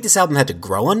I think this album had to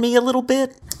grow on me a little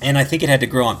bit, and I think it had to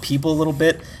grow on people a little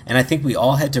bit, and I think we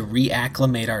all had to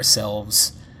reacclimate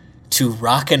ourselves to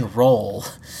rock and roll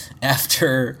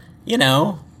after,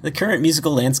 the current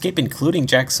musical landscape, including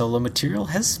Jack's solo material,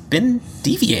 has been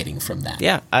deviating from that.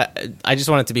 Yeah, I just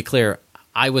wanted to be clear.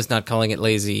 I was not calling it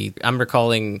lazy. I'm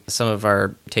recalling some of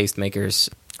our tastemakers,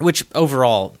 which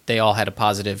overall, they all had a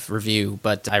positive review,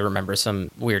 but I remember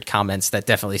some weird comments that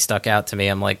definitely stuck out to me.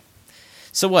 I'm like,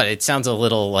 so what? It sounds a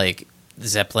little like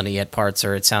Zeppelin-y at parts,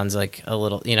 or it sounds like a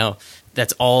little,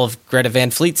 that's all of Greta Van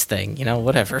Fleet's thing,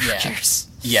 whatever. Yeah. Who cares?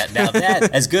 Yeah, now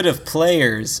that, as good of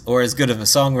players or as good of a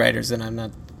songwriters, and I'm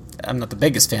not the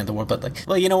biggest fan of the world, but like,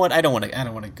 well, you know what? I don't want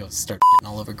to go start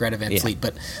getting all over Greta Van Fleet,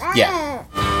 but yeah.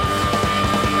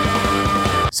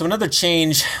 So another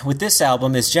change with this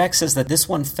album is Jack says that this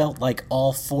one felt like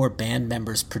all four band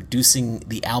members producing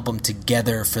the album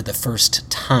together for the first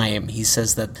time. He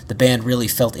says that the band really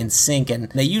felt in sync, and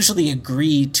they usually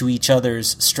agree to each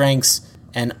other's strengths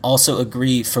and also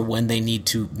agree for when they need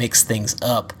to mix things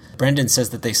up. Brendan says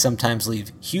that they sometimes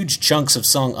leave huge chunks of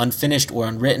song unfinished or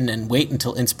unwritten and wait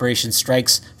until inspiration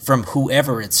strikes from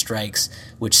whoever it strikes,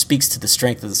 which speaks to the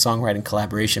strength of the songwriting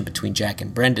collaboration between Jack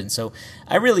and Brendan. So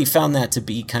I really found that to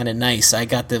be kind of nice. I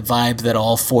got the vibe that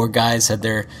all four guys had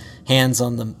their hands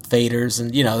on the faders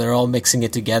and, they're all mixing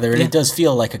it together. And it does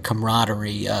feel like a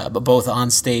camaraderie, both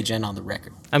on stage and on the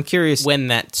record. I'm curious when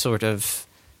that sort of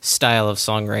style of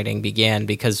songwriting began,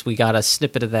 because we got a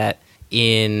snippet of that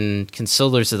in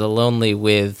Consolers of the Lonely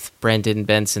with Brendan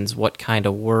Benson's What Kind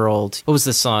of World. What was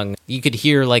the song? You could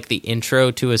hear like the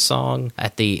intro to a song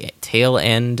at the tail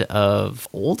end of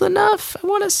Old Enough, I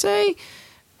want to say.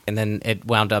 And then it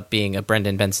wound up being a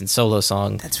Brendan Benson solo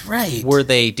song. That's right. Were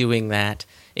they doing that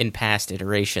in past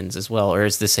iterations as well, or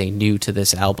is this a new to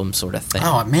this album sort of thing?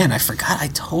 Oh man, I forgot. I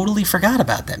totally forgot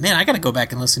about that. Man, I got to go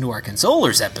back and listen to our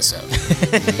Consolers episode.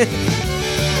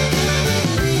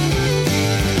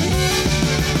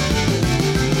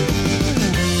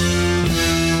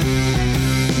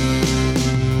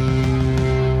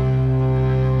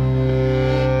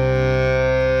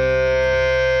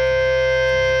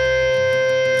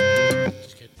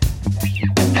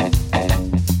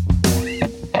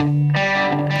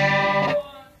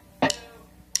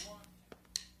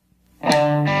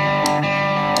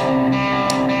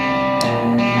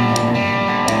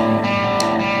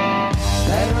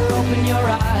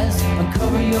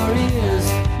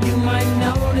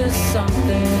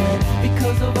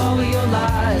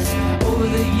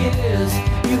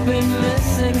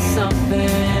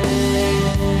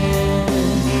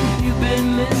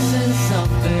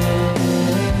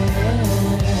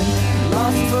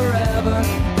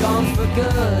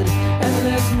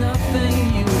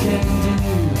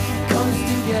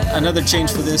 Another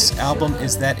change for this album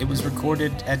is that it was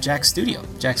recorded at Jack's studio,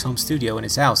 Jack's home studio in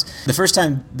his house. The first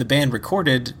time the band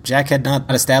recorded, Jack had not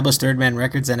established Third Man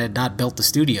Records and had not built the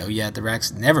studio yet. The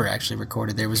Rex never actually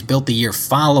recorded there. It was built the year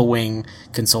following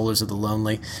Consolers of the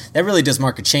Lonely. That really does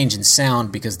mark a change in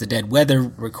sound, because The Dead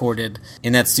Weather recorded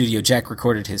in that studio. Jack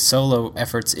recorded his solo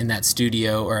efforts in that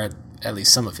studio, or at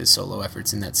least some of his solo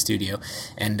efforts in that studio.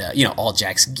 And, all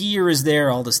Jack's gear is there,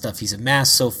 all the stuff he's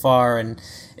amassed so far, and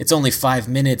it's only 5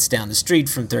 minutes down the street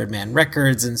from Third Man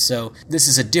Records, and so this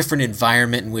is a different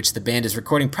environment in which the band is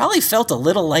recording. Probably felt a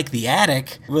little like the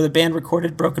attic where the band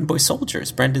recorded Broken Boy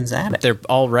Soldiers, Brendan's attic. They're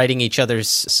all writing each other's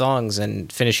songs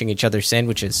and finishing each other's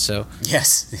sandwiches, so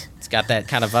yes, it's got that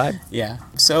kind of vibe. Yeah.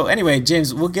 So anyway,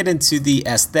 James, we'll get into the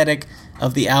aesthetic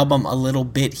of the album a little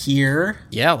bit here.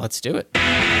 Yeah, let's do it.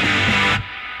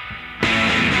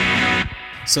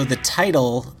 So the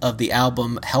title of the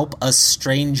album, Help Us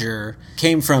Stranger,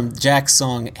 came from Jack's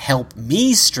song Help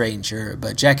Me Stranger,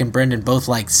 but Jack and Brendan both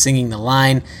liked singing the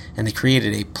line, and they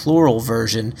created a plural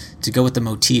version to go with the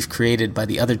motif created by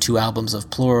the other two albums of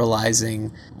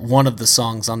pluralizing one of the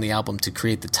songs on the album to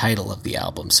create the title of the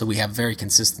album. So we have a very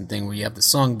consistent thing where you have the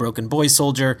song Broken Boy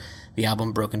Soldier, the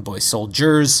album Broken Boy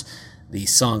Soldiers, the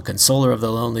song Consoler of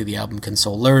the Lonely, the album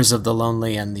Consolers of the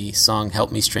Lonely, and the song Help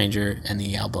Me Stranger, and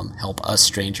the album Help Us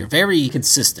Stranger. Very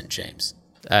consistent, James.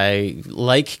 I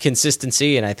like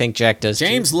consistency, and I think Jack does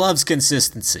James too. loves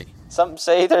consistency. Some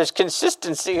say there's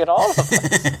consistency in all of us.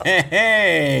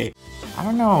 Hey! I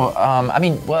don't know.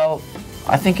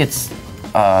 I think it's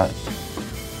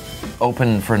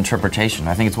open for interpretation.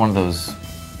 I think it's one of those,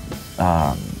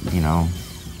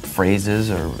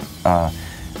 phrases or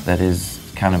that is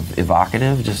kind of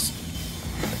evocative. Just,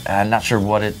 I'm not sure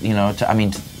what it,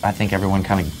 I think everyone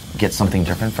kind of gets something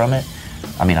different from it.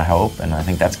 I mean, I hope, and I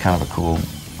think that's kind of a cool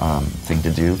thing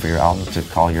to do for your album, to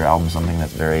call your album something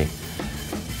that's very,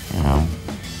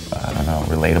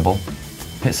 relatable.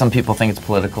 Some people think it's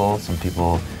political. Some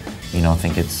people,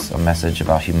 think it's a message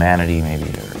about humanity, maybe,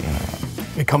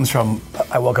 or, It comes from,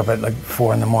 I woke up at like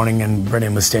 4 a.m. and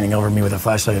Brendan was standing over me with a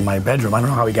flashlight in my bedroom. I don't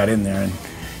know how he got in there, and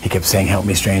he kept saying, "Help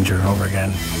me, stranger," over again.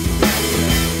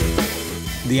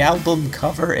 The album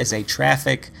cover is a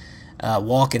traffic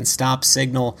walk and stop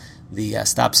signal. The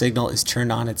stop signal is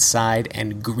turned on its side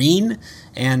and green.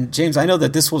 And James, I know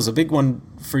that this was a big one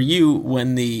for you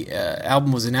when the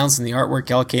album was announced and the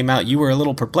artwork all came out. You were a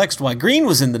little perplexed why green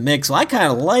was in the mix. Well, I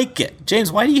kind of like it.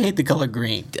 James, why do you hate the color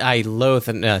green? I loathe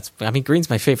it. Green's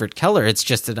my favorite color. It's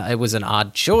just that it was an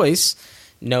odd choice,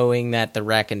 knowing that the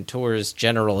Raconteurs'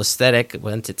 general aesthetic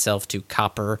lent itself to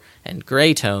copper and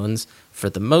gray tones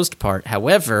for the most part.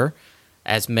 However,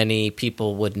 as many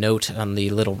people would note on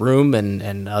the Little Room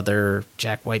and other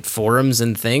Jack White forums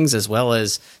and things, as well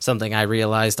as something I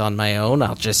realized on my own,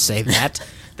 I'll just say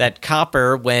that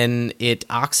copper, when it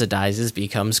oxidizes,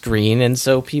 becomes green. And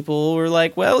so people were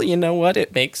like, well, you know what?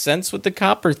 It makes sense with the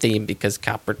copper theme because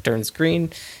copper turns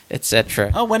green,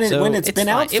 etc. Oh, when it's been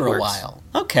out for a works. while.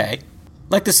 Okay.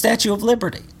 Like the Statue of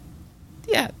Liberty.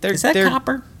 Yeah. Is that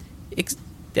copper?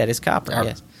 That is copper,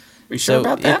 yes. Are you sure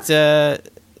about that?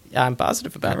 I'm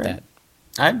positive about that.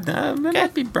 It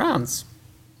might be bronze.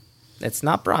 It's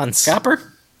not bronze.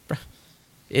 Copper?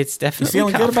 It's definitely You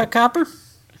feeling copper. good about copper?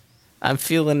 I'm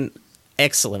feeling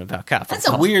excellent about copper. That's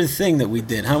a weird thing that we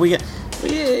did, huh? We got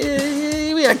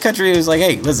a country who's like,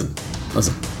 hey, listen.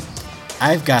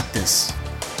 I've got this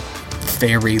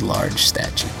very large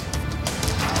statue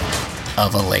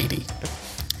of a lady.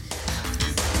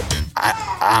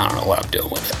 I don't know what I'm doing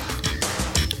with it.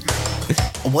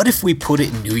 What if we put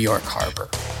it in New York Harbor?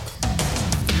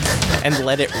 And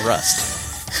let it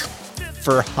rust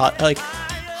for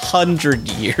 100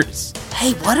 years.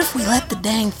 Hey, what if we let the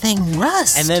dang thing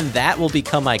rust? And then that will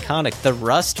become iconic. The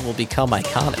rust will become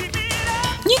iconic.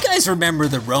 You guys remember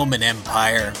the Roman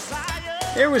Empire?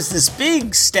 There was this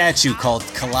big statue called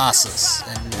Colossus,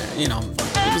 and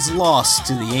it was lost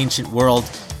to the ancient world.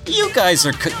 You guys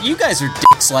are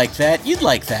dicks like that. You'd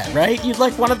like that, right? You'd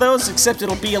like one of those, except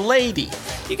it'll be a lady.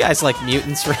 You guys like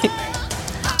mutants, right?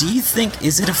 Do you think,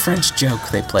 is it a French joke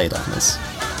they played on this?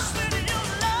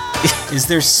 Is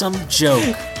there some joke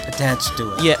attached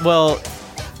to it? Yeah, well,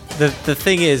 the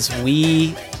thing is,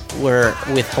 we were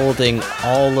withholding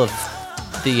all of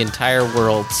the entire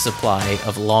world's supply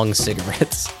of long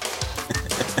cigarettes.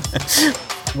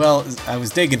 Well, I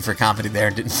was digging for comedy there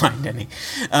and didn't find any.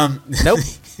 Nope.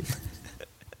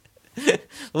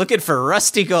 Looking for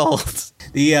rusty gold.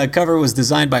 The cover was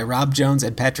designed by Rob Jones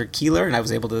and Patrick Keeler, and I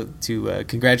was able to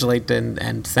congratulate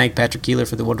and thank Patrick Keeler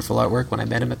for the wonderful artwork when I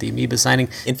met him at the Amoeba signing.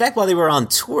 In fact, while they were on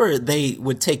tour, they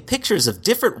would take pictures of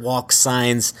different walk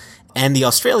signs, and the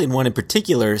Australian one in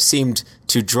particular seemed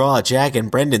to draw Jack and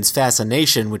Brendan's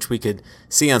fascination, which we could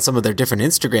see on some of their different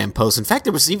Instagram posts. In fact,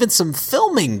 there was even some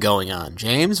filming going on,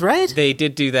 James, right? They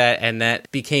did do that, and that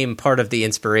became part of the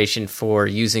inspiration for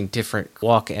using different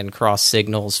walk and cross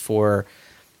signals for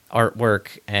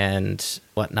artwork and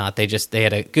whatnot. They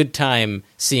had a good time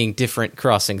seeing different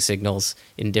crossing signals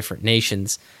in different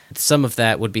nations. Some of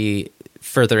that would be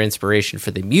further inspiration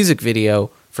for the music video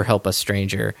for Help Us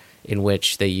Stranger, in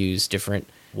which they use different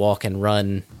walk and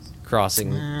run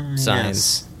crossing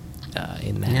signs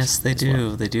in that. Yes, they do.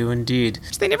 Well. They do indeed.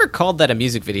 They never called that a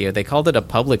music video. They called it a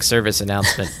public service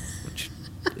announcement, which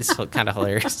is kind of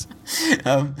hilarious.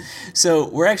 So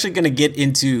we're actually going to get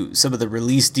into some of the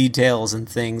release details and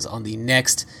things on the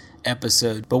next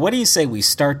episode. But what do you say we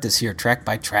start this here track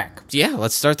by track? Yeah,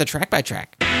 let's start the track by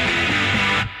track.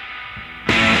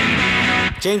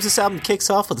 James, this album kicks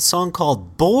off with a song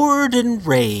called Bored and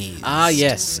Raised. Ah,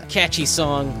 yes. Catchy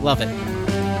song. Love it.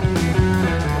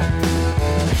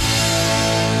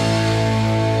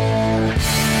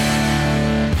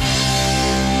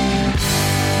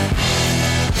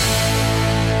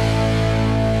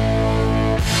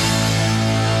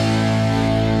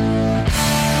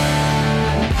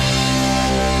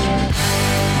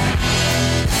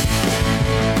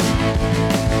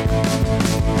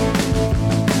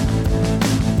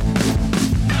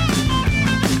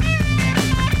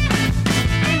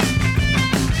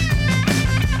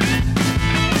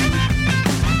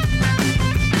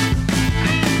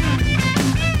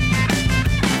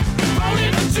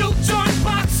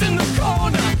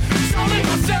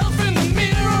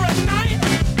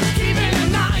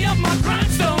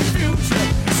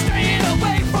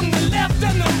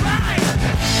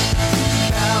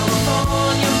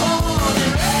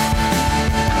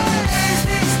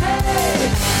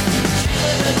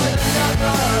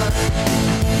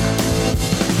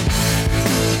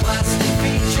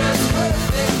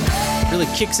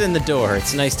 Kicks in the door.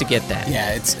 It's nice to get that.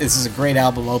 Yeah, this is a great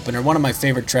album opener. One of my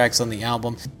favorite tracks on the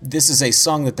album. This is a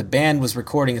song that the band was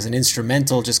recording as an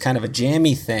instrumental, just kind of a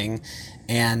jammy thing.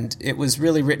 And it was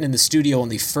really written in the studio on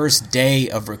the first day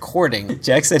of recording.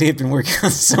 Jack said he had been working on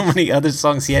so many other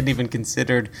songs he hadn't even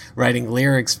considered writing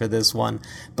lyrics for this one.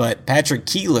 But Patrick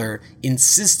Keeler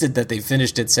insisted that they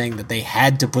finished it, saying that they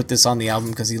had to put this on the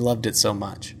album because he loved it so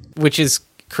much. Which is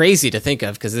crazy to think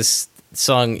of, because this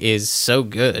song is so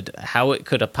good. How it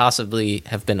could have possibly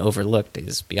have been overlooked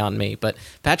is beyond me. But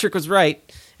Patrick was right,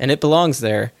 and it belongs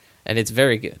there, and it's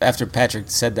very good. After Patrick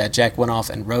said that, Jack went off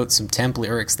and wrote some temp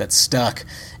lyrics that stuck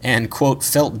and, quote,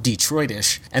 felt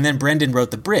Detroitish. And then Brendan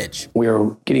wrote the bridge. We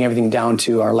were getting everything down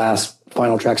to our last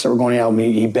final tracks that were going out.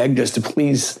 He begged us to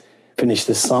please finish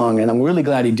this song, and I'm really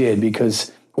glad he did,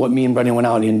 because what me and Brendan went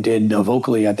out and did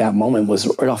vocally at that moment was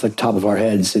right off the top of our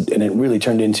heads, and it really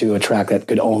turned into a track that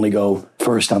could only go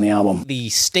first on the album. The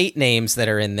state names that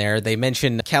are in there, they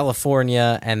mention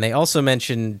California, and they also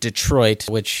mention Detroit,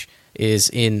 which is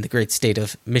in the great state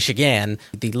of Michigan.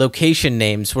 The location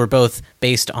names were both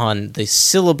based on the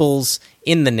syllables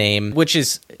in the name, which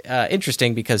is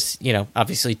interesting because,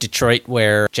 obviously Detroit,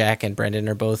 where Jack and Brendan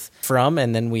are both from,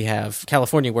 and then we have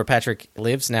California, where Patrick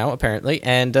lives now, apparently,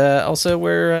 and also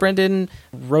where Brendan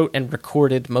wrote and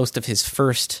recorded most of his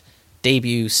first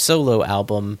debut solo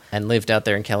album and lived out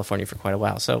there in California for quite a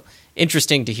while. So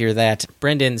interesting to hear that.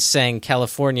 Brendan sang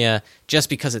California just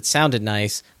because it sounded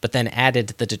nice, but then added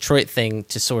the Detroit thing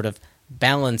to sort of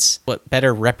balance what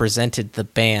better represented the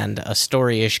band. A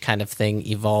story-ish kind of thing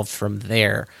evolved from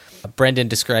there. Brendan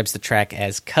describes the track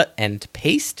as cut and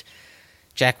paste.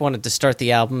 Jack wanted to start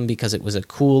the album because it was a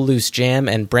cool, loose jam,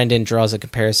 and Brendan draws a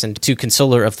comparison to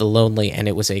Consoler of the Lonely, and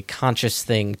it was a conscious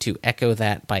thing to echo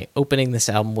that by opening this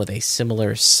album with a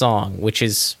similar song, which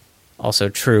is also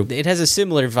true. It has a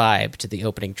similar vibe to the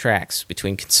opening tracks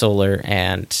between Consoler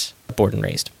and Bored and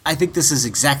Raised. I think this is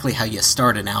exactly how you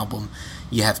start an album.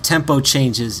 You have tempo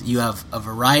changes, you have a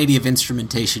variety of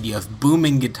instrumentation, you have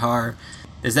booming guitar.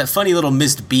 There's that funny little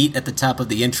missed beat at the top of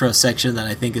the intro section that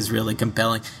I think is really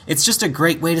compelling. It's just a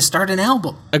great way to start an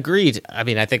album. Agreed. I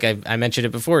mean, I think I mentioned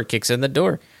it before. It kicks in the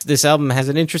door. This album has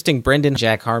an interesting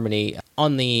Brendan-Jack harmony.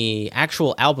 On the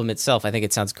actual album itself, I think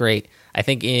it sounds great. I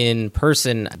think in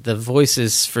person, the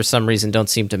voices, for some reason, don't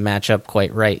seem to match up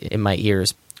quite right in my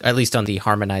ears, at least on the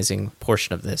harmonizing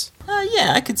portion of this.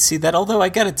 Yeah, I could see that, although I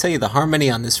gotta tell you, the harmony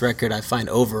on this record I find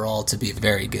overall to be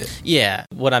very good. Yeah,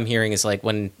 what I'm hearing is like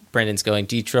when Brendan's going,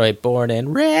 Detroit, born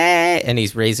and raised, and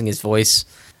he's raising his voice.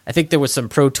 I think there was some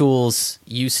Pro Tools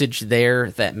usage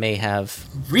there that may have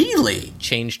really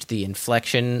changed the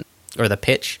inflection or the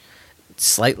pitch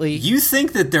slightly. You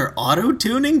think that they're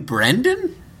auto-tuning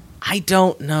Brendan? I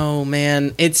don't know,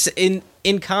 man. It's in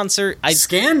concert.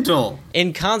 Scandal.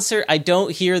 In concert, I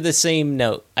don't hear the same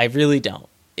note. I really don't.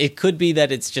 It could be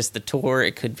that it's just the tour.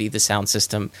 It could be the sound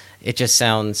system. It just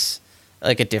sounds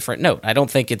like a different note. I don't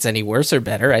think it's any worse or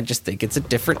better. I just think it's a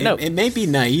different note. It may be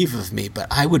naive of me, but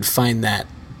I would find that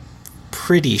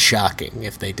pretty shocking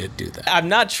if they did do that. I'm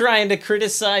not trying to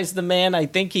criticize the man. I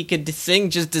think he could sing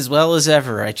just as well as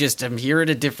ever. I just am hearing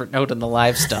a different note in the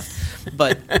live stuff.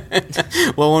 But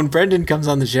well, when Brendan comes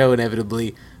on the show,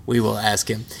 inevitably, we will ask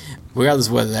him, regardless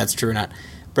of whether that's true or not.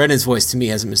 Brendan's voice, to me,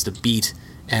 hasn't missed a beat.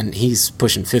 and he's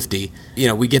pushing 50.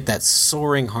 We get that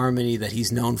soaring harmony that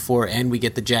he's known for, and we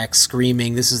get the Jack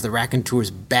screaming. This is the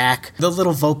Raconteurs back. The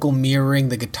little vocal mirroring,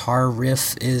 the guitar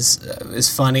riff is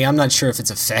funny. I'm not sure if it's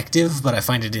effective, but I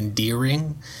find it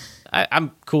endearing.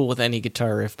 I'm cool with any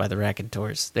guitar riff by the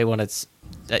Raconteurs.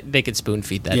 They could spoon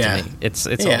feed that to me. It's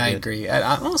all good. I agree.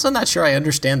 I'm also not sure I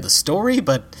understand the story,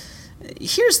 but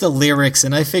here's the lyrics,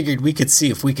 and I figured we could see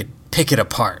if we could pick it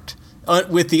apart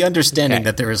with the understanding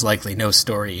that there is likely no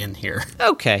story in here.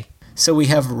 Okay. So we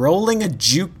have rolling a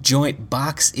juke joint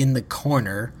box in the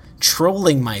corner,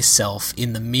 trolling myself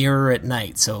in the mirror at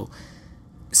night. So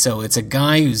it's a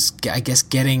guy who's, I guess,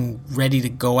 getting ready to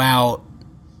go out,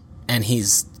 and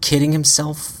he's kidding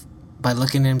himself by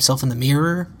looking at himself in the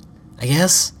mirror, I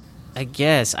guess.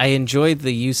 I enjoyed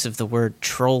the use of the word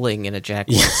trolling in a Jack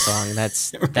White song.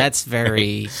 That's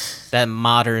very that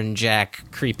modern Jack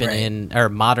creeping in, or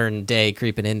modern day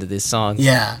creeping into this song.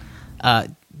 Yeah.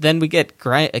 Then we get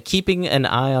keeping an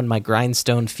eye on my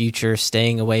grindstone future,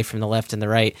 staying away from the left and the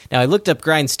right. Now, I looked up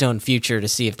grindstone future to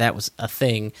see if that was a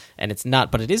thing, and it's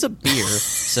not, but it is a beer.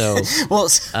 So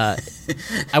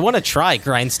I want to try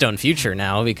grindstone future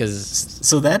now because...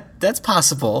 So that's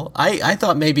possible. I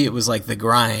thought maybe it was like the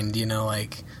grind,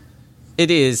 like... It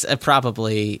is,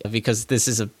 probably, because this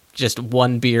is just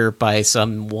one beer by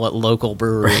some local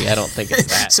brewery. I don't think it's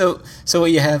that. So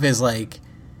what you have is like...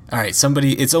 All right,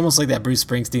 it's almost like that Bruce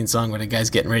Springsteen song when a guy's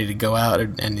getting ready to go out,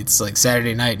 and it's like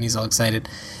Saturday night, and he's all excited,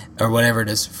 or whatever it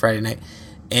is, Friday night.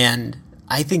 And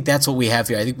I think that's what we have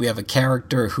here. I think we have a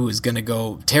character who is going to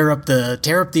go tear up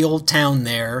the old town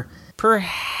there.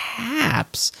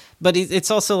 Perhaps, but it's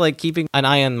also like keeping an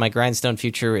eye on my grindstone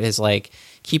future is like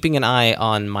keeping an eye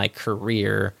on my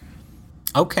career.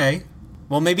 Okay.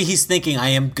 Well, maybe he's thinking,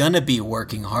 I am going to be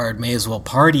working hard, may as well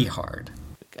party hard.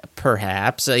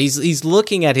 Perhaps. He's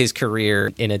looking at his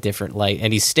career in a different light,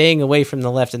 and he's staying away from the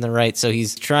left and the right, so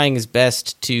he's trying his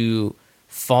best to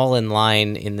fall in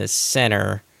line in the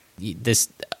center. This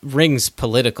rings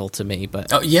political to me,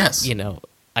 but yes.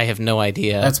 I have no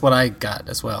idea. That's what I got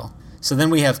as well. So then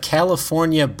we have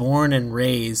California born and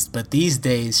raised, but these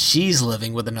days she's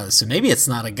living with another. So maybe it's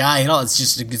not a guy at all,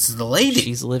 it's the lady.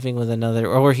 She's living with another,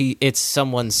 or it's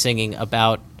someone singing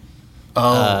about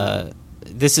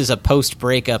this is a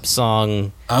post-breakup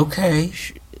song. Okay.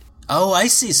 Oh, I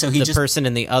see. So the person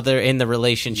in the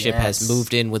relationship has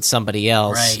moved in with somebody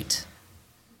else. Right.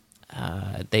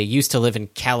 They used to live in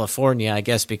California, I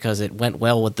guess, because it went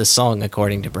well with the song,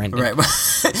 according to Brendan. Right.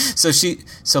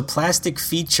 So plastic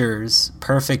features,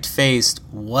 perfect faced.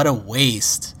 What a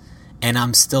waste. And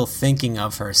I'm still thinking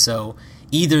of her. So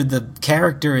either the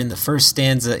character in the first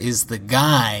stanza is the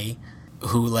guy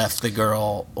who left the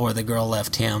girl, or the girl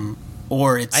left him.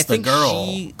 Or it's the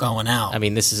girl going out. I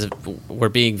mean, we're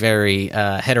being very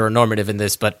heteronormative in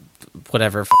this, but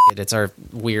whatever, it's our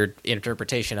weird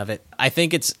interpretation of it. I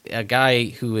think it's a guy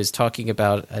who is talking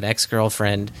about an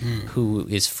ex-girlfriend who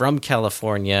is from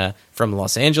California, from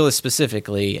Los Angeles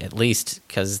specifically, at least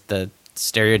because the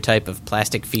stereotype of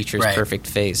plastic features, perfect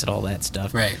face, and all that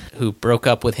stuff, who broke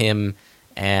up with him,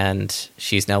 and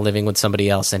she's now living with somebody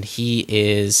else, and he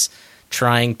is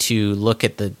trying to look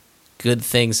at the good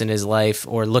things in his life,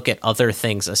 or look at other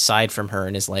things aside from her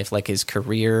in his life, like his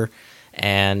career,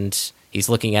 and he's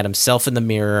looking at himself in the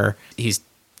mirror. He's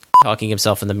talking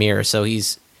himself in the mirror, so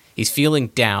he's feeling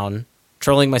down.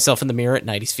 Trolling myself in the mirror at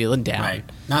night, he's feeling down. Right.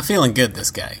 Not feeling good, this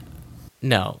guy.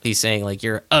 No, he's saying, like,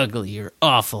 you're ugly, you're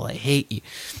awful, I hate you.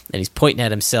 And he's pointing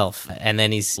at himself, and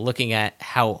then he's looking at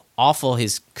how awful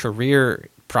his career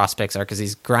prospects are, because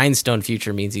his grindstone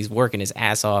future means he's working his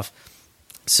ass off.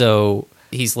 So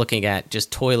he's looking at just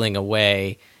toiling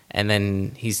away, and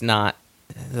then he's not.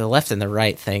 The left and the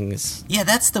right things. Yeah,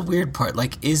 that's the weird part.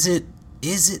 Like, is it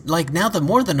like, now the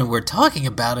more than we're talking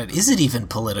about it, is it even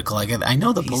political? Like, I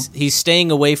know he's staying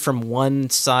away from one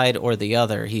side or the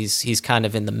other. He's kind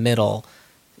of in the middle,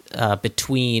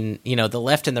 between, the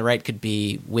left and the right could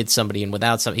be with somebody and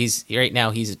without somebody.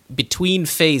 He's between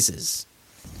phases.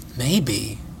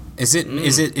 Maybe. Is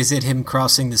it him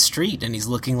crossing the street and he's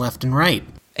looking left and right?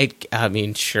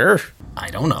 Sure. I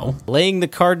don't know. Laying the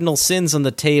cardinal sins on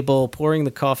the table, pouring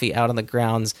the coffee out on the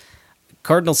grounds.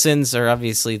 Cardinal sins are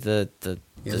obviously the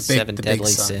seven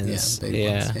deadly sins.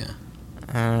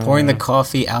 Ones, pouring the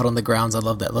coffee out on the grounds. I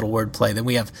love that little wordplay. Then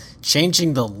we have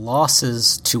changing the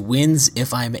losses to wins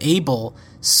if I'm able,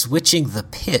 switching the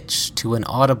pitch to an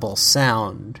audible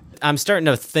sound. I'm starting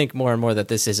to think more and more that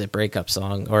this is a breakup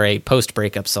song, or a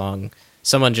post-breakup song.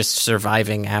 Someone just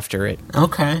surviving after it.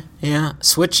 Okay, yeah.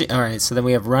 Switching. All right, so then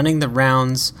we have running the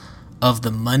rounds of the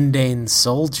mundane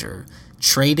soldier,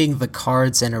 trading the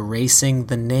cards and erasing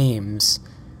the names.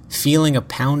 feeling a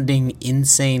pounding,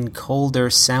 insane, colder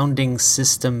sounding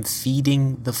system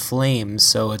feeding the flames.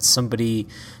 So it's somebody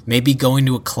maybe going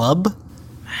to a club?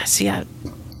 See,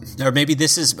 Or maybe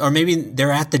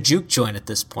they're at the juke joint at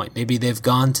this point. Maybe they've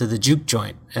gone to the juke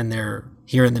joint and they're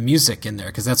hearing the music in there,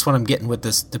 because that's what I'm getting with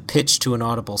this, the pitch to an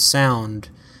audible sound,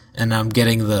 and I'm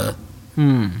getting the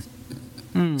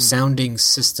sounding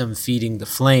system feeding the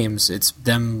flames. It's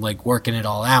them like working it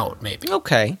all out, maybe.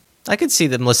 Okay. I could see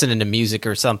them listening to music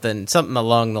or something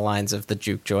along the lines of the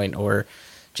juke joint, or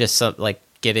just like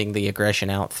getting the aggression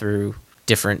out through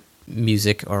different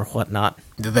music or whatnot.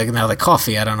 Now the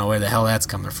coffee, I don't know where the hell that's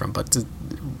coming from, but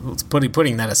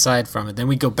putting that aside from it, then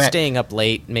we go back. Staying up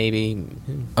late, maybe.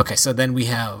 Okay, so then we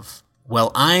have,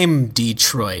 well, I'm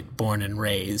Detroit born and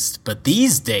raised, but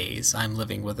these days I'm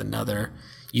living with another.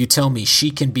 You tell me she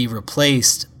can be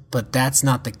replaced, but that's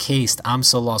not the case. I'm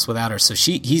so lost without her. So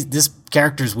this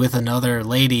character's with another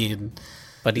lady, and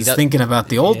but he's thinking about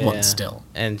the old one still.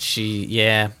 And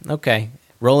okay.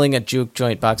 Rolling a juke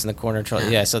joint box in the corner.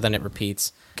 So then it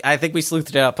repeats. I think we sleuthed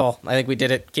it out, Paul. I think we did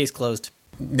it. Case closed.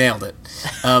 Nailed it.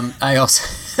 I also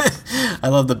I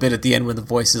love the bit at the end when the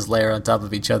voices layer on top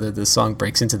of each other. The song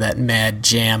breaks into that mad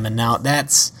jam, and now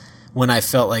that's when I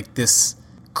felt like this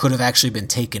could have actually been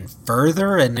taken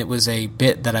further, and it was a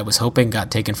bit that I was hoping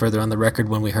got taken further on the record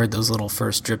when we heard those little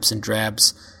first drips and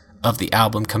drabs of the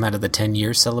album come out of the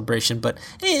 10-year celebration. But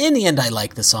in the end, I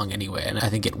like the song anyway, and I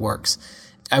think it works.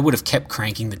 I would have kept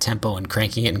cranking the tempo and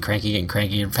cranking it and cranking it and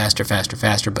cranking it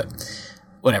faster, but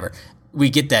whatever. We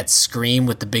get that scream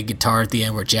with the big guitar at the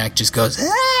end where Jack just goes,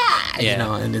 ah! Yeah. You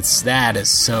know, and that is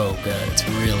so good. It's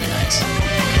really nice.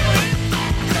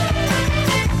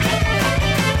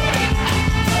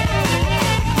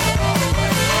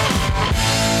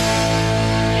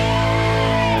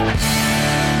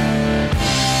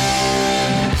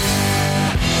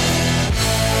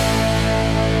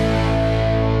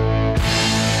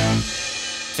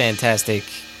 Fantastic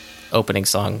opening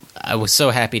song. I was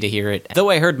so happy to hear it. Though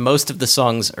I heard most of the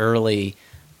songs early,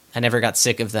 I never got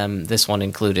sick of them, this one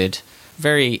included.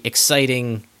 Very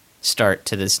exciting start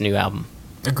to this new album.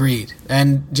 Agreed.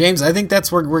 And James, I think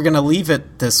that's where we're going to leave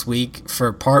it this week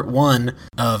for part 1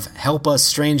 of Help Us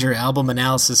Stranger album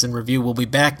analysis and review. We'll be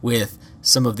back with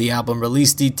some of the album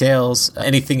release details,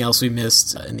 anything else we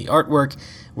missed in the artwork.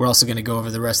 We're also going to go over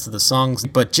the rest of the songs.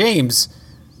 But James,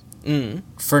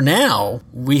 for now,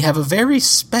 we have a very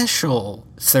special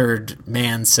third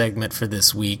man segment for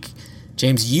this week.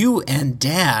 James, you and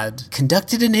Dad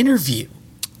conducted an interview.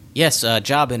 Yes, a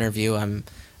job interview. I'm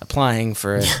applying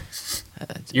for...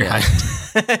 You're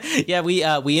hyped. Yeah,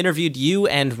 we interviewed you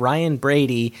and Ryan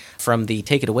Brady from the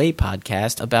Take It Away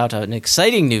podcast about an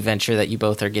exciting new venture that you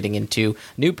both are getting into.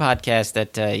 New podcast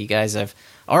that you guys have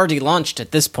already launched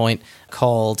at this point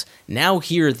called Now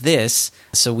Hear This.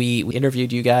 So we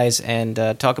interviewed you guys and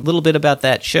talk a little bit about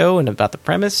that show and about the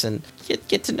premise and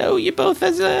get to know you both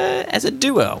as a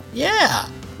duo. Yeah.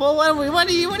 Well, why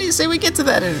do you say we get to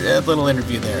that little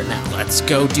interview there now? Let's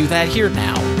go do that here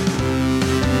now.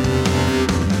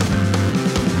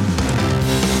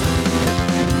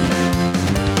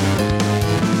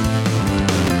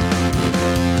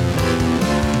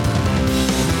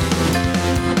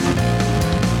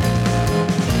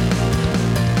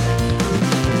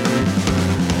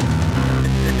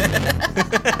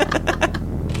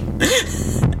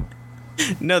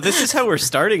 No, this is how we're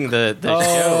starting the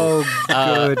show.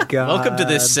 Oh, good God. Welcome to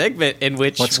this segment in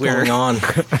which going on?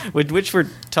 with which we're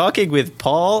talking with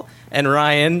Paul and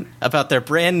Ryan about their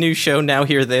brand new show, Now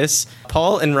Hear This.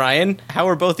 Paul and Ryan, how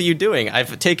are both of you doing?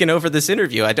 I've taken over this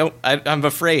interview. I'm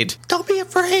afraid. Don't be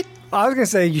afraid. I was gonna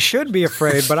say you should be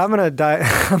afraid, but I'm gonna die.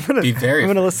 I'm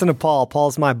gonna listen to Paul.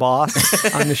 Paul's my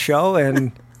boss on the show,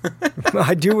 and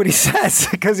I do what he says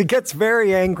because he gets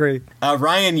very angry.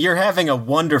 Ryan, you're having a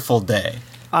wonderful day.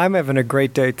 I'm having a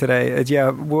great day today.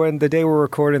 When the day we're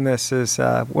recording this is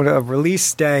a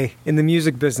release day in the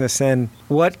music business, and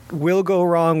what will go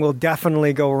wrong will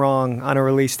definitely go wrong on a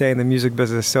release day in the music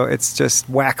business. So it's just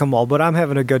whack-a-mole. But I'm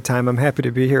having a good time. I'm happy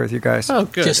to be here with you guys. Oh,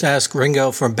 good. Just ask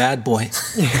Ringo from Bad Boy.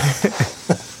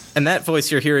 And that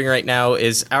voice you're hearing right now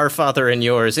is our father and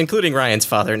yours, including Ryan's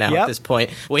father now at this point,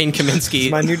 Wayne Kaminsky.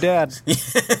 It's my new dad.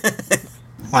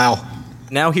 Wow.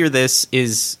 Now Hear This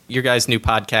is your guys' new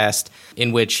podcast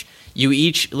in which you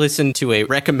each listen to a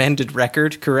recommended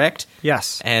record, correct?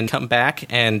 Yes. And come back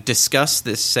and discuss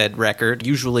this said record,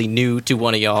 usually new to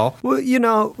one of y'all.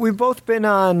 Well, we've both been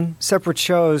on separate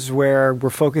shows where we're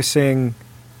focusing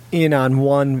in on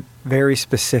one very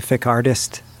specific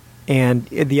artist and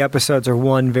the episodes are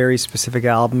one very specific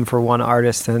album for one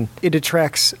artist, and it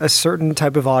attracts a certain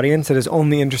type of audience that is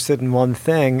only interested in one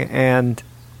thing. And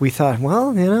we thought,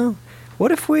 well,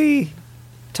 what if we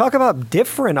talk about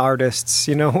different artists?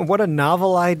 What a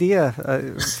novel idea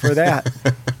for that.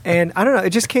 And I don't know,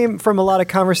 it just came from a lot of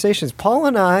conversations. Paul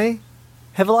and I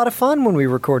have a lot of fun when we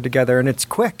record together, and it's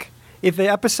quick. If the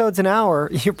episode's an hour,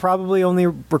 you're probably only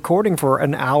recording for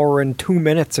an hour and 2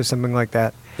 minutes or something like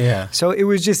that. Yeah. So it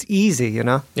was just easy,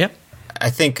 Yep. I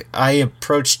think I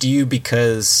approached you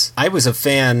because I was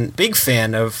a big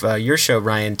fan of your show,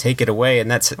 Ryan. Take It Away, and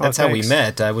that's how we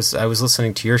met. I was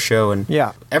listening to your show, and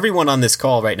everyone on this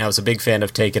call right now is a big fan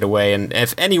of Take It Away. And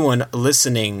if anyone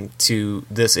listening to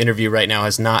this interview right now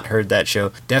has not heard that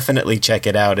show, definitely check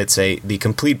it out. It's the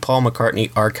complete Paul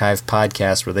McCartney archive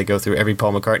podcast where they go through every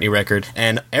Paul McCartney record.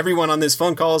 And everyone on this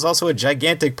phone call is also a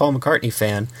gigantic Paul McCartney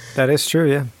fan. That is true,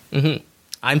 yeah. Mm-hmm.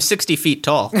 I'm 60 feet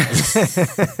tall. I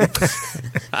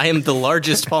am the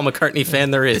largest Paul McCartney fan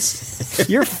there is.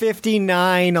 You're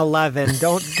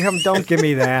 59'11". Don't give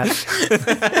me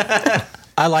that.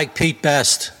 I like Pete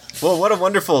best. Well, what a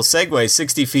wonderful segue,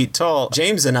 60 feet tall.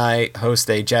 James and I host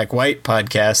a Jack White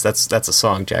podcast. That's a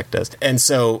song Jack does. And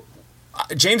so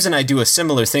James and I do a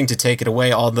similar thing to Take It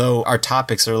Away, although our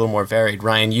topics are a little more varied.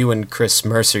 Ryan, you and Chris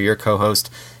Mercer, your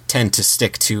co-host, tend to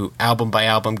stick to album by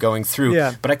album going through.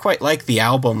 Yeah. But I quite like the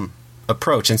album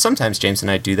approach, and sometimes James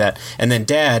and I do that. And then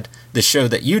Dad, the show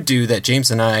that you do that James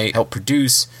and I help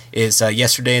produce is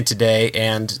Yesterday and Today,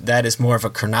 and that is more of a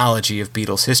chronology of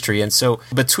Beatles history. And so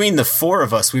between the four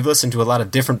of us, we've listened to a lot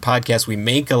of different podcasts. We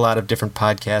make a lot of different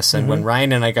podcasts, and when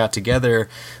Ryan and I got together,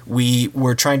 we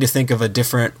were trying to think of a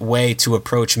different way to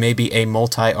approach maybe a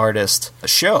multi-artist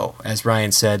show, as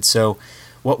Ryan said. So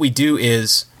what we do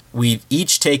is we've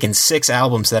each taken 6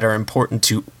 albums that are important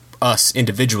to us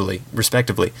individually,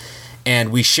 respectively,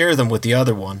 and we share them with the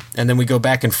other one. And then we go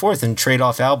back and forth and trade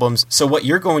off albums. So what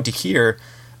you're going to hear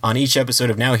on each episode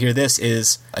of Now Hear This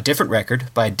is a different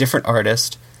record by a different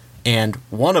artist, and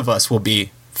one of us will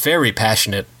be very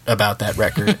passionate about that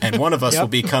record, and one of us will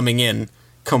be coming in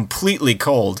completely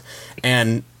cold.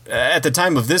 And at the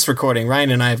time of this recording,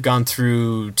 Ryan and I have gone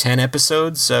through 10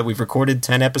 episodes. We've recorded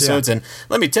 10 episodes, and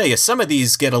let me tell you, some of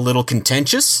these get a little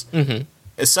contentious. Mm-hmm.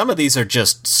 Some of these are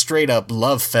just straight-up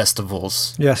love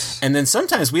festivals. Yes. And then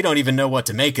sometimes we don't even know what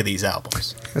to make of these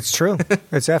albums. That's true.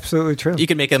 It's absolutely true. You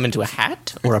can make them into a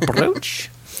hat or a brooch.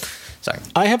 Sorry.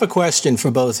 I have a question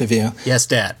for both of you. Yes,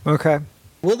 Dad. Okay.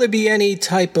 Will there be any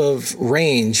type of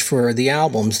range for the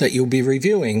albums that you'll be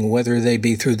reviewing, whether they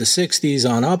be through the 60s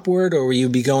on upward, or will you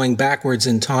be going backwards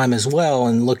in time as well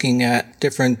and looking at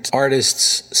different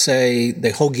artists, say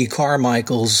the Hoagy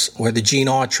Carmichaels or the Gene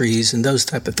Autry's and those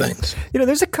type of things?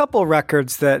 There's a couple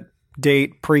records that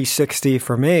date pre-60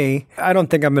 for me. I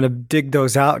don't think I'm going to dig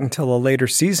those out until a later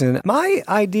season. My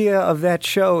idea of that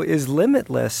show is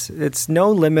limitless. It's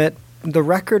no limit. The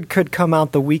record could come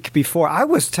out the week before. I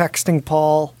was texting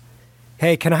Paul,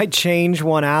 hey, can I change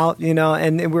one out?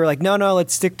 And we were like, no,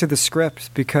 let's stick to the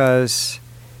script because,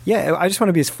 I just want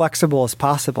to be as flexible as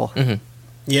possible. Mm-hmm.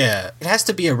 Yeah, it has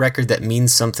to be a record that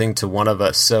means something to one of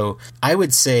us. So I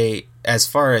would say as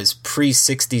far as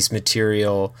pre-60s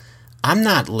material, I'm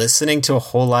not listening to a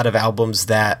whole lot of albums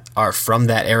that are from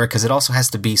that era because it also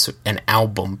has to be an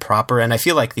album proper. And I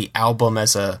feel like the album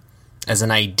as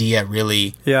an idea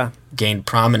really gained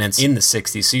prominence in the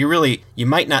 60s. So you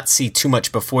might not see too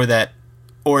much before that,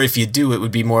 or if you do, it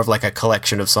would be more of like a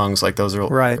collection of songs like those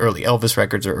early Elvis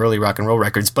records or early rock and roll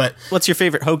records. But what's your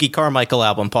favorite Hoagy Carmichael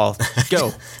album, Paul?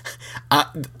 Go.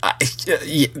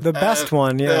 The best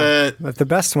one, the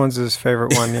best one's his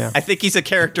favorite one, yeah. I think he's a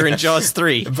character in Jaws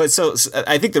 3. But so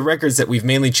I think the records that we've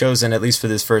mainly chosen, at least for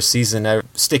this first season, are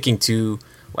sticking to...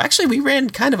 Well, actually, we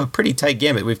ran kind of a pretty tight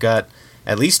gamut. We've got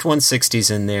at least one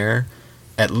 60s in there,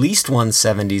 at least one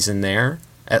 70s in there,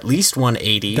 at least one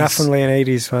 80s. Definitely an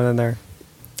 80s one in there.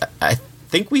 I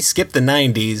think we skipped the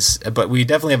 90s, but we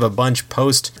definitely have a bunch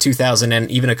post-2000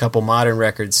 and even a couple modern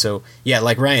records. So, yeah,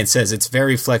 like Ryan says, it's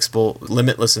very flexible,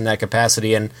 limitless in that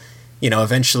capacity, and,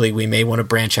 eventually we may want to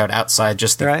branch out outside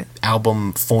just the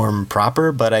album form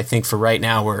proper, but I think for right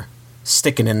now we're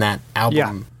sticking in that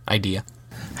album idea.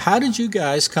 How did you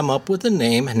guys come up with the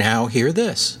name Now Hear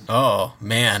This? Oh,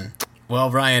 man. Well,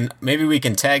 Ryan, maybe we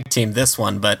can tag team this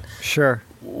one, but... Sure.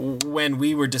 When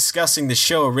we were discussing the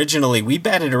show originally, we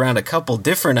batted around a couple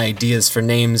different ideas for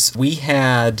names. We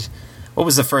had... What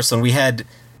was the first one? We had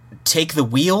Take the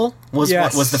Wheel was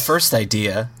the first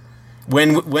idea.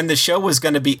 When the show was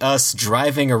going to be us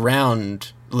driving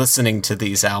around listening to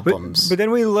these albums. But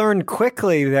then we learned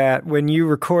quickly that when you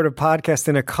record a podcast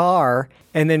in a car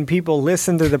and then people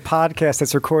listen to the podcast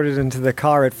that's recorded into the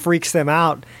car, it freaks them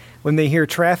out when they hear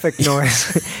traffic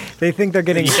noise. They think they're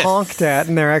getting honked at,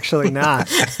 and they're actually not.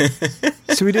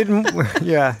 So we didn't,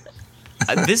 yeah.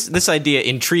 This idea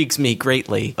intrigues me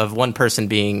greatly, of one person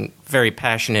being very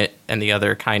passionate and the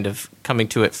other kind of coming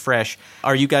to it fresh.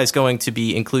 Are you guys going to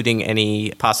be including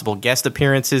any possible guest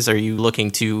appearances? Are you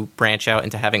looking to branch out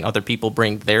into having other people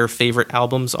bring their favorite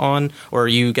albums on? Or are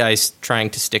you guys trying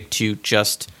to stick to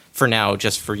just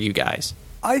for you guys?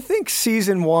 I think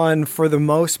season 1, for the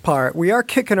most part, we are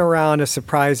kicking around a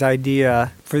surprise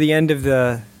idea for the end of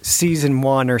the season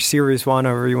 1 or series 1,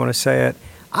 however you want to say it.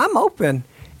 I'm open.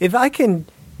 If I can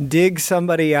dig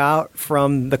somebody out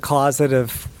from the closet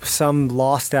of some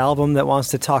lost album that wants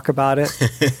to talk about it,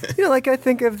 like I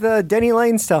think of the Denny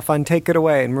Lane stuff on Take It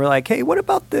Away, and we're like, hey, what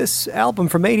about this album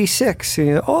from '86?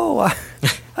 I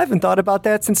haven't thought about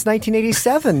that since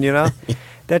 1987,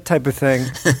 that type of thing.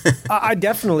 I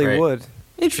definitely would.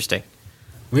 Interesting.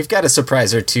 We've got a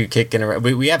surprise or two kicking around.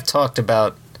 We have talked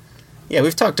about... Yeah,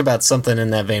 we've talked about something in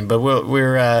that vein, but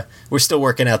we're still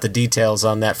working out the details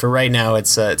on that. For right now,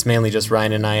 it's mainly just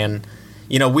Ryan and I, and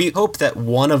we hope that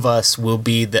one of us will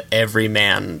be the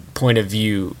everyman point of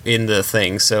view in the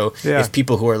thing. So if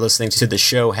people who are listening to the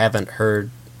show haven't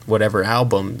heard whatever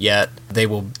album yet, they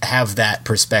will have that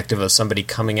perspective of somebody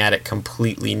coming at it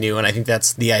completely new. And I think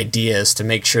that's the idea, is to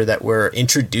make sure that we're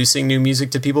introducing new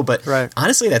music to people. But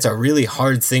honestly, that's a really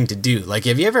hard thing to do. Like,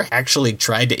 have you ever actually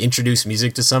tried to introduce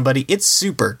music to somebody? It's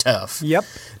super tough. Yep.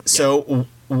 So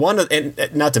and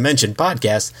not to mention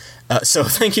podcasts. So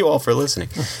thank you all for listening.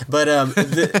 But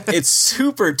it's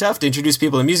super tough to introduce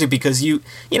people to music because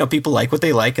people like what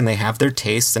they like and they have their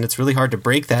tastes, and it's really hard to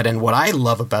break that. And what I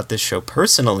love about this show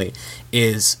personally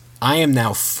is I am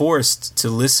now forced to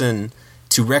listen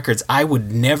to records I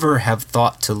would never have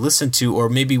thought to listen to, or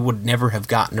maybe would never have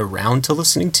gotten around to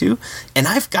listening to. And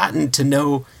I've gotten to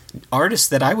know artists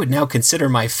that I would now consider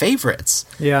my favorites,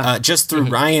 just through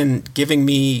Ryan giving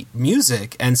me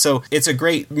music. And so it's a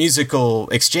great musical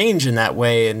exchange in that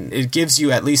way, and it gives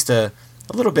you at least a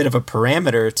little bit of a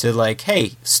parameter to, like,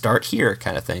 hey, start here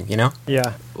kind of thing,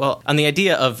 Yeah. Well, on the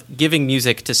idea of giving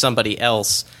music to somebody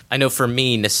else, I know for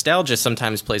me, nostalgia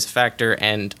sometimes plays a factor,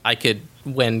 and I could,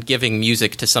 when giving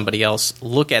music to somebody else,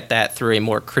 look at that through a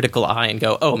more critical eye and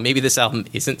go, oh, maybe this album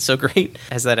isn't so great.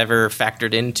 Has that ever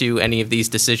factored into any of these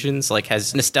decisions? Like,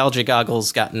 has nostalgia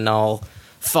goggles gotten all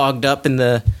fogged up in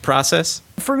the process?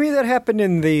 For me, that happened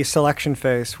in the selection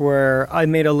phase, where I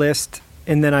made a list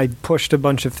and then I pushed a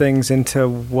bunch of things into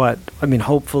what,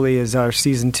 hopefully is our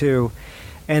season 2.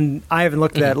 And I haven't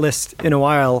looked at that list in a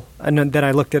while. And then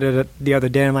I looked at it the other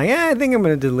day, and I'm like, I think I'm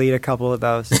going to delete a couple of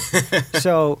those.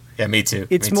 So yeah, me too.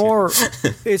 It's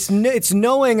it's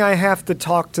knowing I have to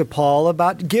talk to Paul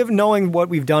about, knowing what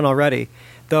we've done already,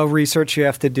 the research you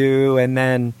have to do, and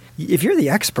then if you're the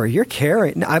expert, you're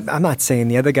carrying. I'm not saying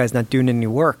the other guy's not doing any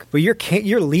work, but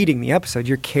you're leading the episode.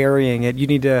 You're carrying it. You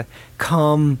need to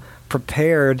come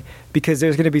prepared, because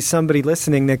there's going to be somebody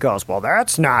listening that goes, well,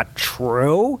 that's not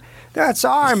true.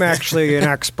 I'm actually an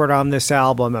expert on this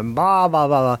album, and blah, blah,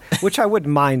 blah, blah, which I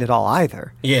wouldn't mind at all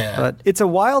either. Yeah. But it's a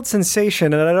wild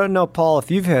sensation, and I don't know, Paul, if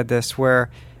you've had this, where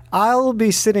I'll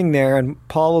be sitting there and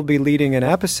Paul will be leading an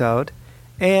episode,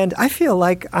 and I feel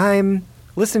like I'm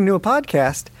listening to a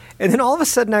podcast, and then all of a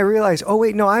sudden I realize, oh,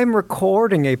 wait, no, I'm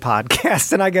recording a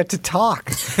podcast, and I get to talk.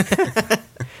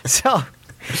 So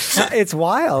it's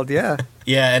wild, yeah.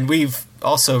 Yeah, and we've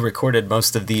also recorded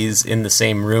most of these in the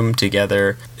same room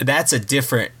together. That's a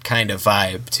different kind of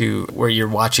vibe, too, where you're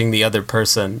watching the other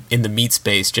person in the meat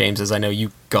space, James, as I know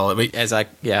you call it.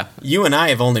 You and I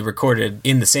have only recorded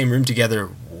in the same room together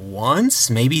once,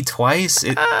 maybe twice.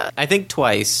 I think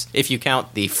twice, if you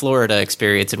count the Florida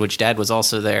experience in which Dad was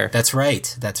also there. That's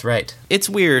right. It's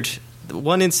weird.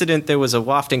 One incident, there was a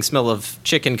wafting smell of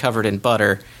chicken covered in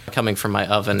butter coming from my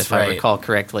oven, if I recall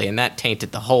correctly, and that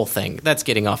tainted the whole thing. That's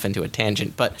getting off into a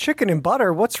tangent, but... Chicken and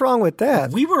butter? What's wrong with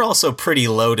that? We were also pretty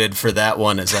loaded for that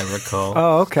one, as I recall.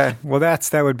 Oh, okay. Well, that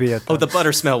would be it then. Oh, the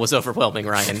butter smell was overwhelming,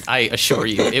 Ryan. I assure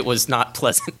you, it was not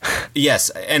pleasant. Yes,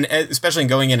 and especially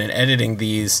going in and editing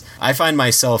these, I find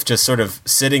myself just sort of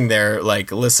sitting there, like,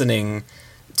 listening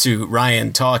to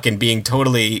Ryan talk and being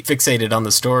totally fixated on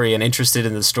the story and interested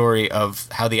in the story of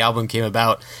how the album came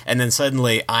about, and then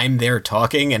suddenly I'm there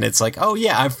talking, and it's like, oh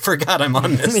yeah, I forgot I'm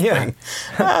on this thing.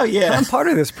 Oh yeah, I'm part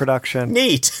of this production.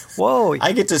 Neat. Whoa,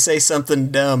 I get to say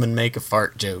something dumb and make a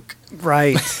fart joke.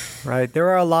 Right. There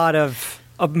are a lot of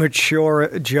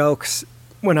mature jokes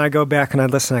when I go back and I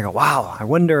listen, I go, wow, I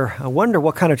wonder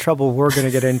what kind of trouble we're going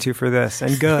to get into for this.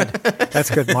 And good.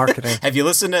 That's good marketing. Have you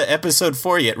listened to episode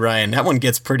 4 yet, Ryan? That one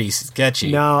gets pretty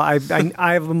sketchy. No, I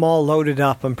have them all loaded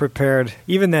up. I'm prepared.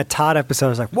 Even that Todd episode, I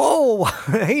was like, whoa,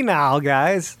 hey now,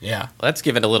 guys. Yeah. Let's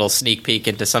give it a little sneak peek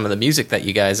into some of the music that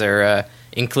you guys are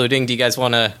including. Do you guys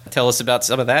want to tell us about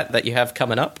some of that you have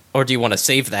coming up? Or do you want to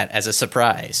save that as a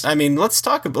surprise? I mean, let's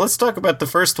talk about the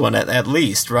first one at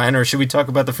least, Ryan, or should we talk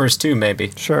about the first 2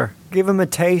 maybe? Sure. Give them a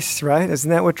taste, right? Isn't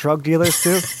that what drug dealers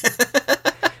do?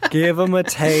 Give them a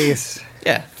taste.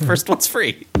 Yeah, first one's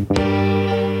free.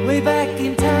 Way back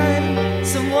in time,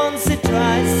 someone said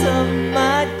try some,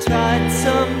 I tried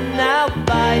some, now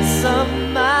buy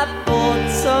some, I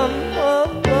bought some,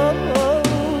 oh, oh,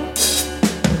 oh.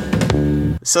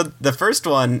 So the first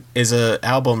one is an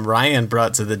album Ryan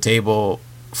brought to the table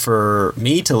for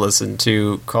me to listen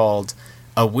to called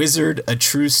A Wizard, a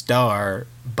True Star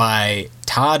by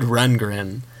Todd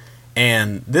Rundgren.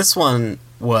 And this one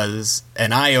was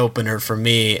an eye-opener for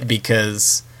me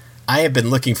because I have been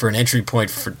looking for an entry point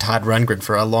for Todd Rundgren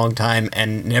for a long time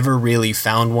and never really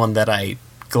found one that I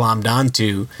glommed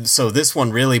onto. So this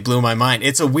one really blew my mind.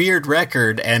 It's a weird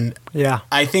record, and yeah,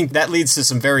 I think that leads to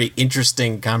some very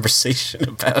interesting conversation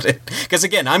about it. Because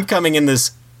again, I'm coming in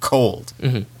this cold.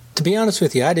 Mm-hmm. To be honest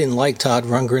with you, I didn't like Todd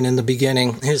Rundgren in the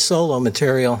beginning. His solo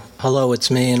material, Hello, It's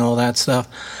Me, and all that stuff.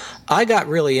 I got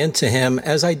really into him,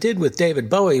 as I did with David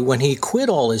Bowie, when he quit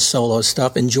all his solo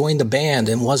stuff and joined the band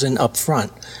and wasn't up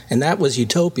front. And that was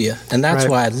Utopia. And that's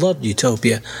why I loved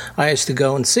Utopia. I used to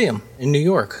go and see him in New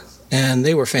York, and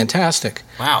they were fantastic.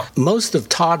 Wow. Most of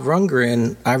Todd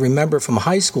Rundgren, I remember from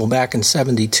high school back in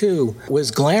 '72,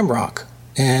 was glam rock.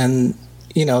 And,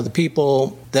 you know, the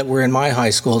people that were in my high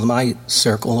school, my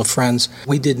circle of friends,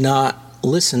 we did not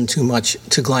listen too much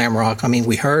to glam rock. I mean,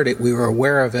 we heard it, we were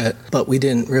aware of it, but we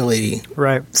didn't really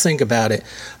think about it.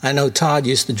 I know Todd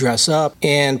used to dress up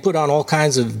and put on all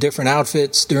kinds of different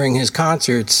outfits during his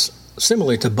concerts,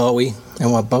 similar to Bowie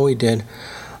and what Bowie did.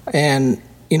 And,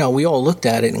 you know, we all looked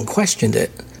at it and questioned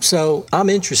it. So I'm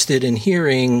interested in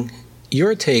hearing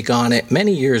your take on it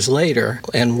many years later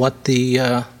and what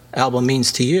the album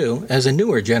means to you as a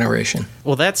newer generation.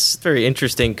 Well, that's very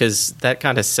interesting because that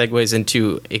kind of segues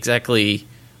into exactly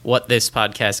what this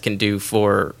podcast can do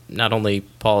for not only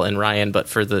Paul and Ryan, but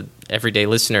for the everyday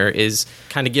listener, is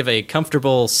kind of give a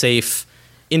comfortable, safe,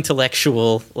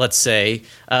 intellectual, let's say,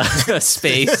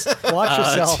 space.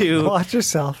 Watch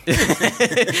yourself.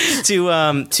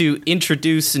 to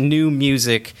introduce new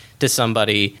music to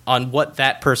somebody on what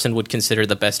that person would consider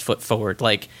the best foot forward.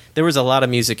 Like, there was a lot of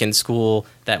music in school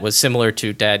that was similar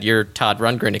to, Dad, your Todd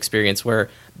Rundgren experience, where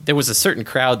there was a certain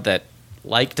crowd that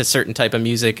liked a certain type of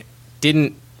music,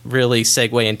 didn't really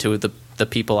segue into the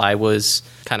people I was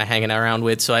kind of hanging around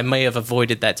with, so I may have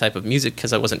avoided that type of music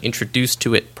because I wasn't introduced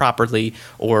to it properly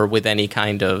or with any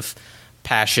kind of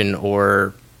passion,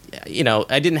 or, you know,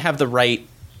 I didn't have the right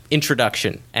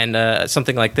introduction. And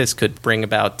something like this could bring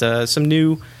about some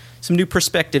new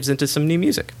perspectives into some new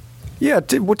music. Yeah,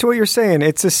 to what you're saying,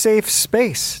 it's a safe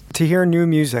space to hear new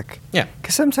music. Yeah.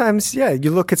 Because sometimes,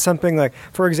 you look at something like,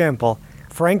 for example,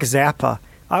 Frank Zappa.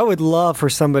 I would love for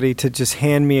somebody to just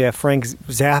hand me a Frank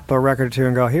Zappa record or two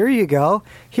and go, here you go.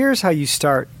 Here's how you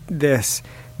start this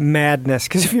madness.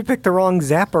 Because if you pick the wrong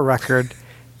Zappa record,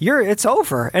 it's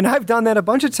over. And I've done that a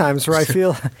bunch of times where I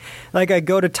feel like I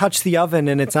go to touch the oven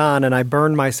and it's on and I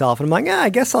burn myself. And I'm like, I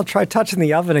guess I'll try touching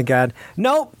the oven again.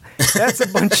 Nope. That's a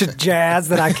bunch of jazz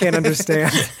that I can't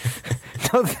understand.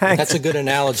 No thanks. That's a good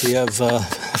analogy of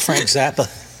Frank Zappa.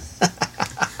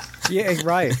 Yeah,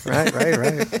 right.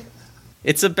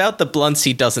 It's about the blunts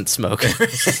he doesn't smoke.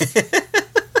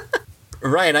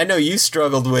 Ryan, I know you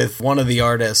struggled with one of the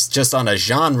artists just on a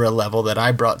genre level that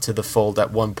I brought to the fold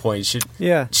at one point.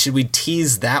 Should we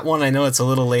tease that one? I know it's a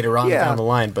little later on down the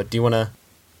line, but do you want to...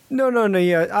 No.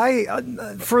 Yeah, I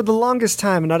for the longest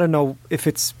time, and I don't know if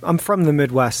I'm from the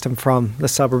Midwest. I'm from the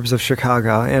suburbs of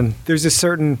Chicago, and there's a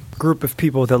certain group of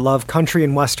people that love country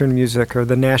and Western music or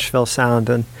the Nashville sound.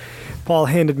 And Paul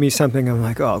handed me something. I'm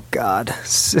like, oh God,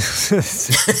 it's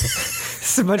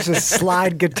a bunch of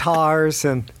slide guitars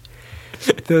and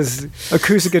those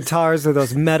acoustic guitars or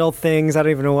those metal things. I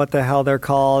don't even know what the hell they're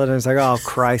called. And it's like, oh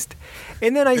Christ.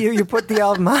 And then you put the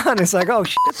album on. It's like, oh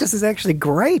shit, this is actually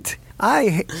great.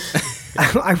 I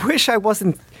wish I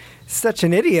wasn't such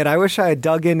an idiot. I wish I had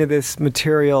dug into this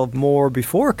material more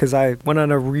before, because I went on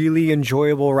a really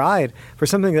enjoyable ride for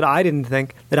something that I didn't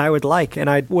think that I would like. And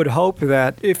I would hope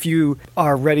that if you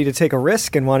are ready to take a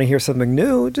risk and want to hear something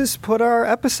new, just put our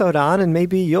episode on and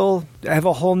maybe you'll have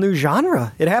a whole new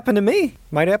genre. It happened to me.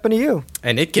 Might happen to you.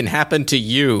 And it can happen to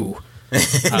you.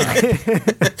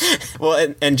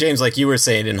 Well, and James, like you were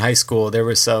saying, in high school, there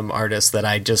were some artists that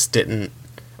I just didn't,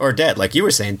 or Dead, like you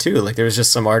were saying too, like there was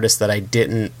just some artists that I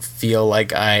didn't feel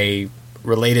like I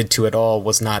related to at all,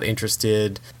 was not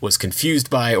interested, was confused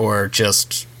by, or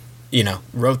just,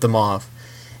 wrote them off.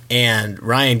 And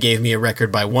Ryan gave me a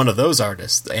record by one of those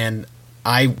artists, and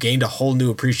I gained a whole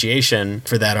new appreciation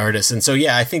for that artist. And so,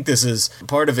 yeah, I think this is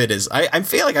part of it is I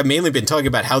feel like I've mainly been talking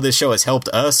about how this show has helped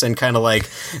us and kind of like,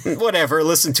 whatever,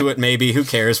 listen to it maybe, who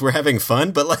cares, we're having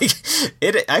fun. But like,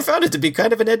 I found it to be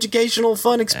kind of an educational,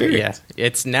 fun experience. Yeah,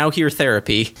 it's Now Hear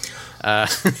Therapy.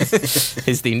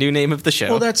 Is the new name of the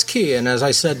show. Well, that's key. And as I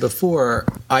said before,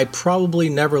 I probably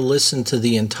never listened to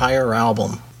the entire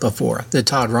album before, the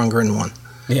Todd Rundgren one.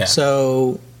 Yeah.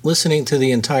 So listening to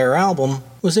the entire album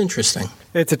was interesting.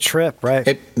 It's a trip, right?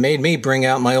 It made me bring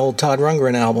out my old Todd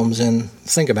Rundgren albums and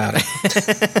think about it.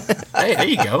 Hey, there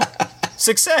you go.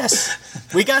 Success.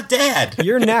 We got Dad.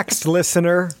 You're next,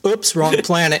 listener. Oops, wrong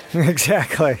planet.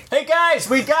 Exactly. Hey, guys,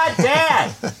 we got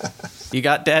Dad. You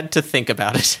got Dad to think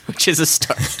about it, which is a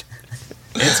start.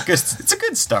 It's good. It's a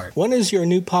good start. When is your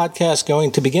new podcast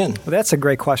going to begin? Well, that's a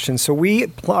great question. So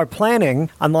we are planning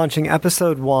on launching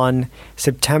episode 1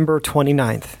 September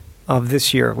 29th of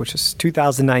this year, which is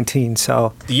 2019.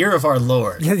 So the year of our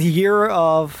Lord. Yeah, the year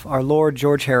of our Lord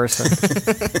George Harrison.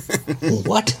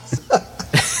 What?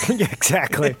 Yeah,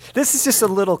 exactly. This is just a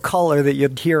little color that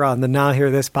you'd hear on the Now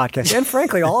Hear This podcast, and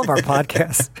frankly, all of our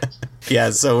podcasts.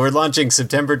 Yeah, so we're launching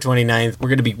September 29th. We're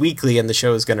going to be weekly, and the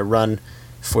show is going to run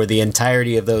for the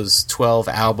entirety of those 12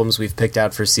 albums we've picked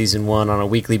out for season 1 on a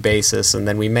weekly basis, and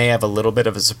then we may have a little bit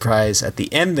of a surprise at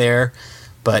the end there.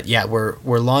 But yeah, we're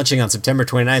launching on September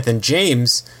 29th, and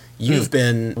James, you've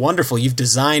been wonderful. You've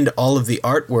designed all of the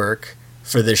artwork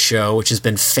for this show, which has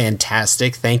been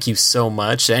fantastic. Thank you so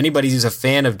much. Anybody who's a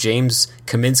fan of James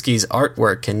Kaminsky's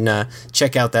artwork can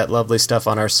check out that lovely stuff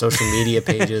on our social media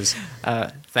pages.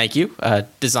 Thank you.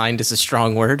 Designed is a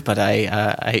strong word, but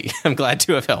I'm glad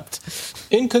to have helped.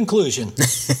 In conclusion.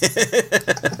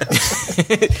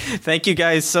 Thank you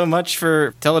guys so much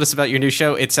for telling us about your new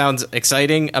show. It sounds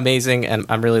exciting, amazing, and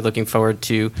I'm really looking forward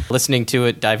to listening to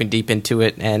it, diving deep into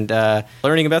it, and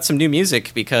learning about some new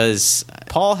music, because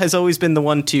Paul has always been the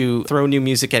one to throw new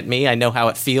music at me. I know how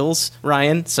it feels,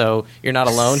 Ryan, so you're not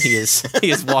alone. He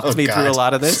has walked me through a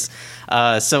lot of this.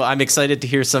 So I'm excited to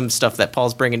hear some stuff that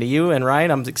Paul's bringing to you, and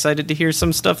Ryan, I'm excited to hear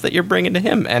some stuff that you're bringing to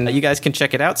him. And you guys can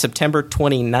check it out September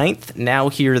 29th. Now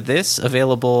Hear This,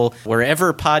 available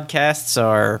wherever podcasts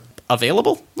are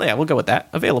available. Yeah, we'll go with that.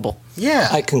 Available. Yeah,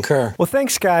 I concur. Well,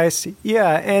 thanks, guys.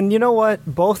 Yeah, and you know what?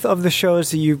 Both of the shows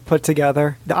that you put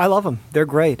together, I love them. They're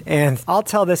great. And I'll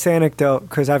tell this anecdote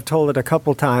because I've told it a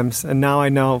couple times, and now I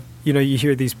know, you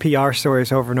hear these PR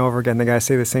stories over and over again. The guys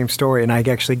say the same story, and I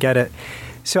actually get it.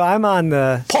 So I'm on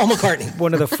the Paul McCartney,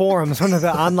 one of the forums, one of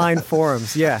the online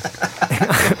forums. Yeah.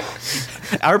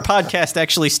 Our podcast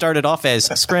actually started off as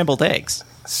Scrambled Eggs.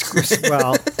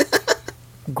 Well,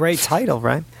 great title,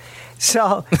 right?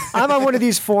 So I'm on one of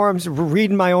these forums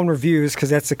reading my own reviews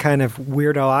because that's the kind of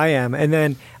weirdo I am. And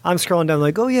then I'm scrolling down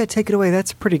like, oh, yeah, take it away.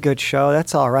 That's a pretty good show.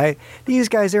 That's all right. These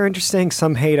guys are interesting.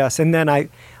 Some hate us. And then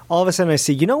all of a sudden I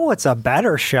see, what's a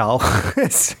better show?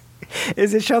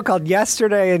 Is a show called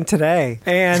Yesterday and Today.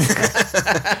 And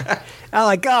I'm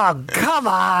like, oh, come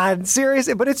on,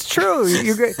 seriously? But it's true.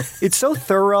 It's so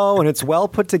thorough and it's well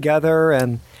put together,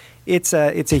 and it's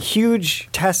a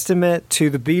huge testament to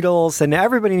the Beatles, and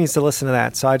everybody needs to listen to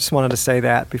that. So I just wanted to say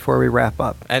that before we wrap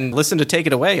up. And listen to Take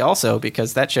It Away also,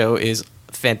 because that show is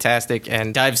fantastic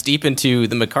and dives deep into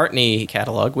the McCartney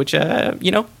catalog, which,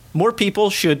 more people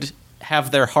should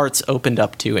have their hearts opened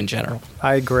up to in general.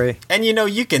 I agree. And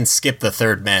you can skip the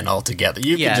third man altogether.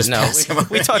 You can just pass him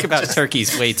we talk about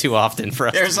turkeys way too often for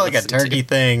us. There's like a turkey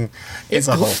thing. It's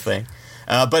a whole thing.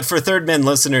 But for Third Men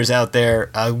listeners out there,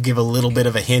 I'll give a little bit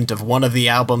of a hint of one of the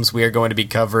albums we are going to be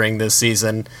covering this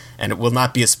season, and it will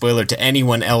not be a spoiler to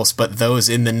anyone else but those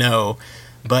in the know.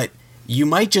 But you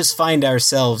might just find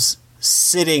ourselves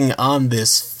sitting on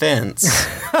this fence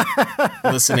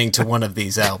listening to one of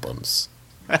these albums.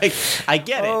 I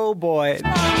get it. Oh, boy.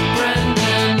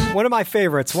 One of my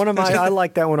favorites. I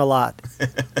like that one a lot.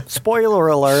 Spoiler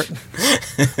alert.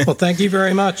 Well, thank you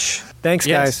very much. Thanks,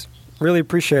 guys. Really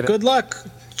appreciate it. Good luck.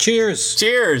 Cheers.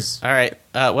 Cheers. All right.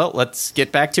 Well, let's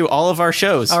get back to all of our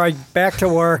shows. All right. Back to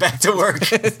work. Back to work.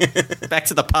 Back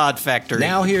to the Pod Factory.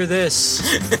 Now hear this.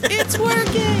 It's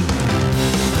working.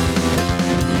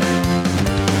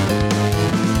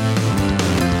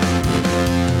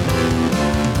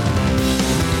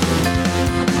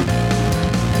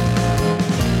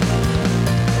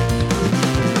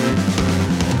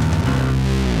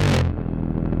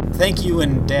 thank you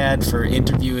and Dad for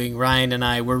interviewing Ryan and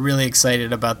I. We're really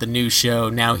excited about the new show,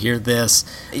 Now Hear This.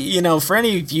 You know, for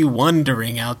any of you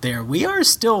wondering out there, we are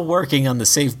still working on the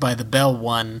Saved by the Bell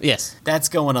one. Yes. That's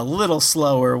going a little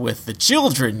slower with the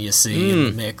children, you see, in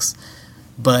the mix.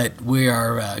 But we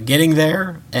are getting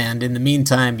there, and in the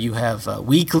meantime, you have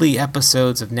weekly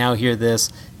episodes of Now Hear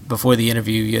This. Before the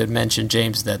interview, you had mentioned,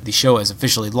 James, that the show has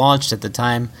officially launched at the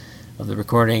time of the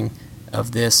recording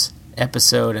of this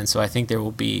episode, and so I think there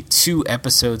will be 2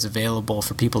 episodes available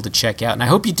for people to check out, and I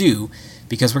hope you do,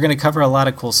 because we're going to cover a lot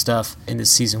of cool stuff in this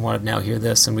season 1 of Now Hear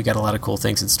This, and we got a lot of cool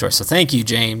things in store. So thank you,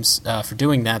 James, for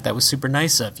doing that. That was super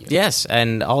nice of you. Yes,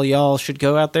 and all y'all should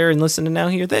go out there and listen to Now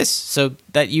Hear This so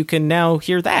that you can now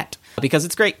hear that, because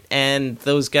it's great, and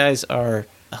those guys are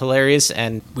hilarious,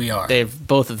 and they're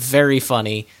both very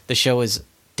funny. The show is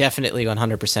definitely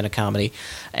 100% a comedy,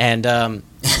 and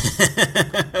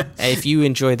if you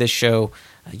enjoy this show,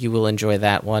 you will enjoy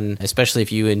that one, especially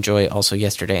if you enjoy also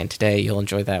Yesterday and Today. You'll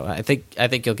enjoy that one. I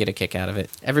think you'll get a kick out of it.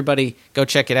 Everybody go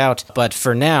check it out. But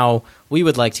for now, we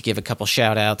would like to give a couple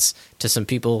shout outs to some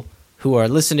people who are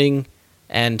listening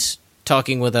and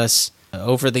talking with us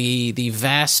over the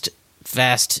vast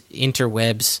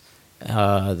interwebs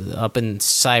up in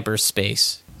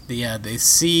cyberspace. The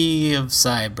sea of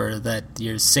cyber that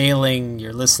you're sailing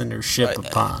your listenership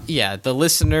upon. Yeah, the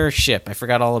listenership. I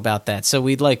forgot all about that. So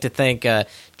we'd like to thank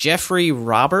Jeffrey R.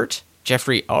 Robert.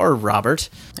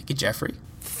 Thank you, Jeffrey.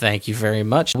 Thank you very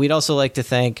much. We'd also like to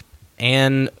thank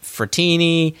Ann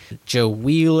Frattini, Joe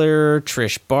Wheeler,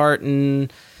 Trish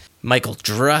Barton, Michael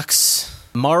Drux,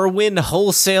 Marwin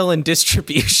Wholesale and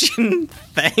Distribution.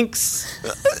 Thanks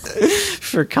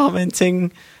for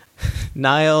commenting.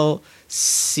 Niall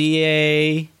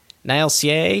C.A. I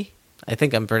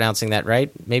think I'm pronouncing that right.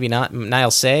 Maybe not.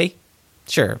 Niall Say?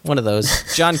 Sure, one of those.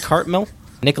 John Cartmill,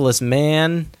 Nicholas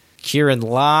Mann, Kieran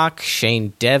Locke,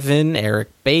 Shane Devon, Eric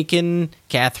Bacon,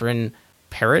 Catherine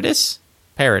Paradis?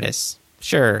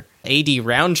 Sure. A.D.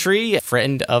 Roundtree,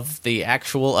 friend of the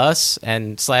actual us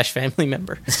and / family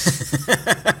member.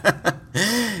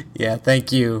 Yeah,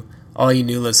 thank you. All you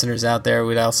new listeners out there,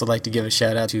 we'd also like to give a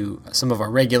shout out to some of our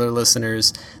regular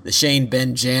listeners, the Shane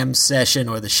Ben Jam Session,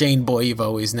 or the Shane Boy you've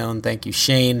always known. Thank you,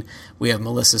 Shane. We have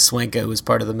Melissa Swinka, who's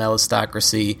part of the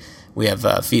Mellistocracy. We have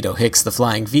Fido Hicks, the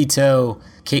Flying Veto.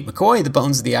 Kate McCoy, the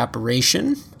Bones of the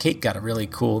Operation. Kate got a really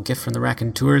cool gift from the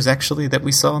Raconteurs, actually, that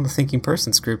we saw in the Thinking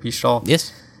Persons group. You should all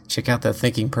check out that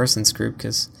Thinking Persons group.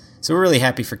 So we're really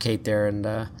happy for Kate there, and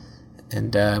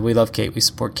we love Kate. We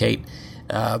support Kate.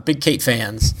 Big Kate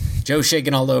fans. Joe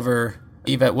Shaken all over.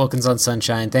 Yvette Wilkins on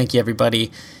Sunshine. Thank you,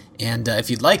 everybody. And if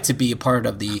you'd like to be a part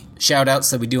of the shout-outs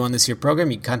that we do on this here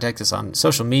program, you can contact us on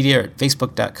social media at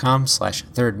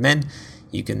facebook.com/thirdmen.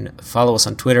 You can follow us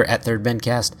on Twitter at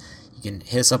thirdmencast. You can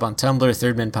hit us up on Tumblr,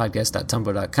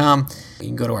 thirdmenpodcast.tumblr.com. You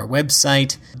can go to our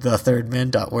website,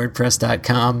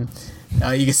 thethirdmen.wordpress.com.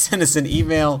 You can send us an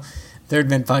email,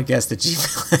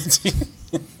 thirdmenpodcast@gmail.com.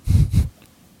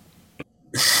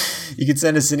 You can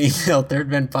send us an email,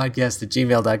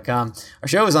 thirdmenpodcast@gmail.com. Our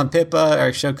show is on Pippa.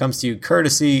 Our show comes to you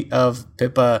courtesy of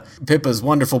Pippa. Pippa's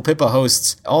wonderful. Pippa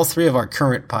hosts all 3 of our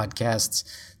current podcasts,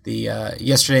 the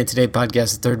Yesterday and Today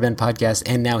podcast, the Third Men podcast,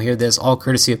 and Now Hear This, all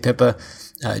courtesy of Pippa.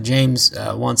 James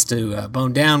wants to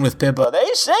bone down with Pippa.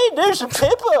 They say there's a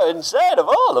Pippa inside of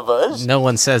all of us. No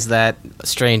one says that,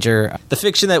 stranger. The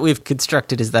fiction that we've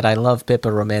constructed is that I love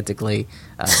Pippa romantically,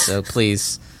 so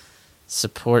please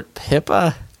support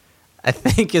Pippa, I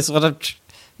think is what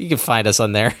you can find us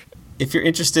on there. If you're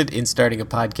interested in starting a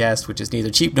podcast, which is neither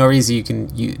cheap nor easy, you can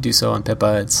do so on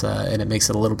Pippa. And it makes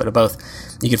it a little bit of both.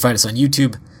 You can find us on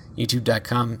YouTube,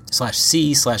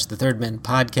 youtube.com/c/The Third Men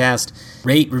Podcast.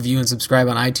 Rate, review, and subscribe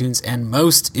on iTunes. And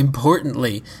most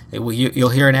importantly, you'll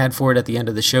hear an ad for it at the end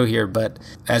of the show here. But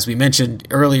as we mentioned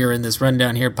earlier in this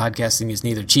rundown here, podcasting is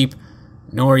neither cheap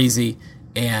nor easy.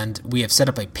 And we have set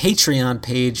up a Patreon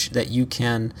page that you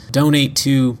can donate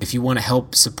to if you want to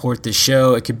help support the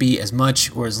show. It could be as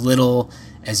much or as little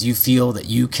as you feel that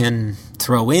you can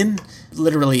throw in.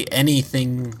 Literally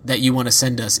anything that you want to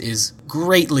send us is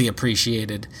greatly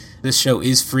appreciated. This show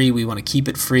is free. We want to keep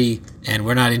it free, and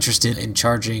we're not interested in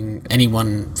charging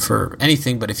anyone for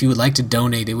anything. But if you would like to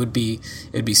donate, it would be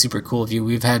super cool of you.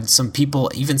 We've had some people,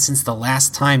 even since the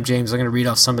last time, James, I'm going to read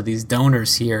off some of these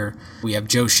donors here. We have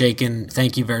Joe Shaken,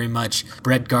 thank you very much.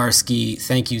 Brett Garsky,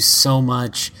 thank you so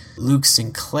much. Luke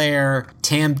Sinclair,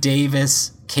 Tam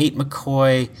Davis, Kate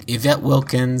McCoy, Yvette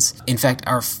Wilkins. In fact,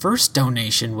 our first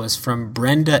donation was from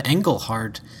Brenda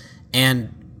Engelhardt, and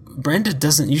Brenda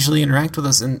doesn't usually interact with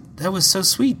us, and that was so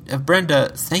sweet of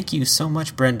Brenda. Thank you so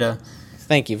much, Brenda.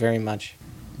 Thank you very much.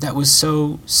 That was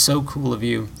so cool of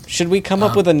you. Should we come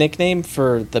up with a nickname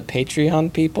for the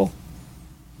Patreon people?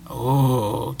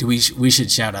 Oh, we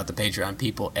should shout out the Patreon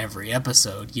people every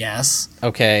episode. Yes.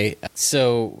 Okay,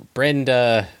 so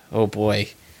Brenda, oh boy,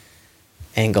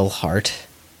 Engelhart.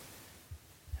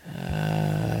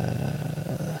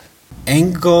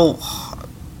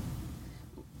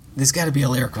 There's got to be a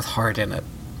lyric with heart in it.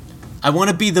 I want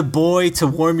to be the boy to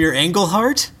warm your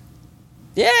Engelhart.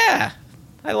 Yeah,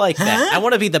 I like that. I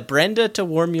want to be the Brenda to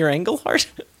warm your Engelhart.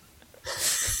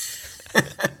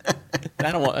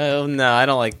 I don't want. Oh no, I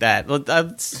don't like that.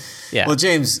 Yeah. Well,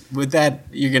 James, with that,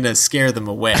 you're gonna scare them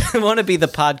away. I want to be the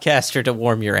podcaster to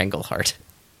warm your Engelhart.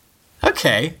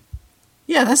 Okay.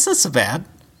 Yeah, that's not so bad.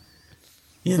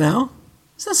 You know,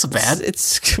 it's not so bad.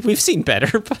 We've seen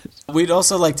better, but we'd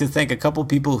also like to thank a couple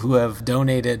people who have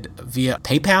donated via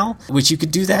PayPal, which you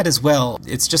could do that as well.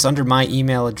 It's just under my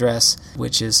email address,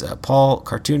 which is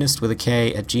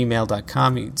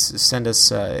paulcartoonist@gmail.com. You can send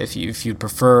us if you'd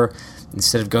prefer.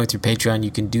 Instead of going through Patreon,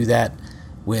 you can do that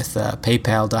with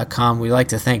paypal.com. We'd like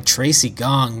to thank Tracy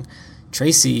Gong.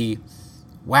 Tracy,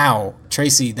 wow.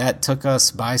 Tracy, that took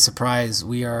us by surprise.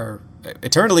 We are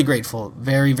eternally grateful.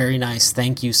 Very, very nice.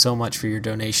 Thank you so much for your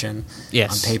donation on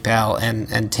PayPal.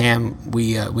 And Tam,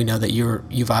 we know that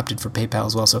you've opted for PayPal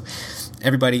as well. So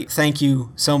everybody, thank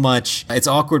you so much. It's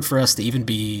awkward for us to even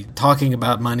be talking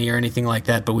about money or anything like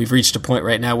that, but we've reached a point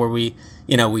right now where we're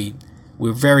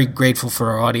very grateful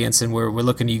for our audience, and we're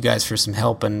looking to you guys for some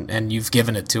help, and you've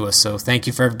given it to us. So thank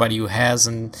you for everybody who has.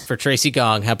 And for Tracy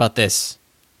Gong, how about this?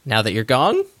 Now that you're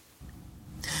gong?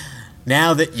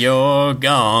 Now that you're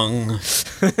gong.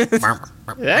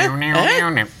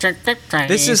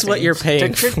 This is what you're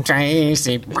paying for.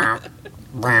 Tracy. We're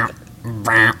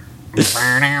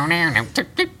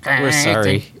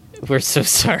sorry. We're so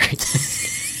sorry.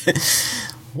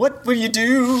 What will you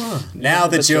do now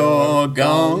that you're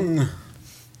gone?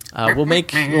 We'll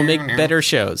make better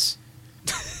shows.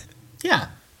 Yeah.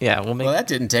 Yeah, we'll make. Well, that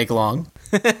didn't take long.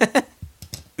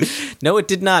 No, it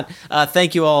did not.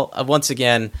 Thank you all once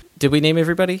again. Did we name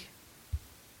everybody?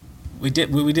 We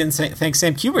did. We didn't thank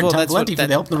Sam Kubert and Tom Valenti for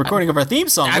the help in the recording of our theme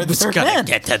song. I was going to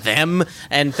get to them.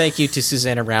 And thank you to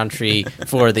Susanna Roundtree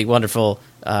for the wonderful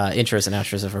intros and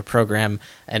outros of our program.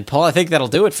 And Paul, I think that'll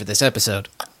do it for this episode.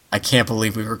 I can't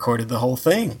believe we recorded the whole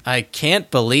thing. I can't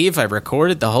believe I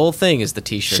recorded the whole thing is the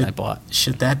T-shirt I bought.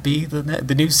 Should that be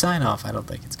the new sign-off? I don't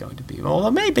think it's going to be. Well,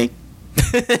 maybe.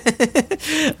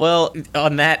 Well,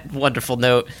 on that wonderful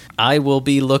note, I will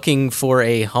be looking for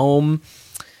a home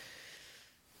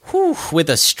with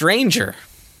a stranger.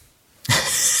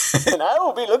 And I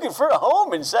will be looking for a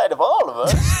home inside of all of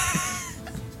us.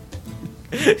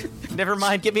 Never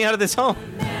mind, get me out of this home.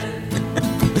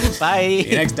 Bye.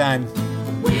 See you next time.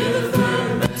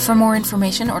 For more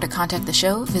information or to contact the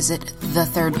show, visit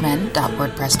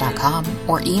thethirdmen.wordpress.com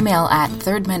or email at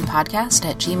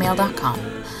thirdmenpodcast@gmail.com.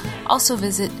 Also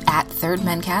visit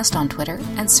 @thirdmencast on Twitter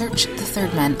and search The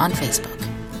Third Men on Facebook.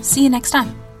 See you next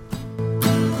time.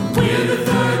 We're the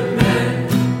Third Men.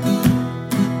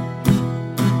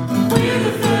 We're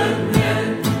the Third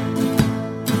Men.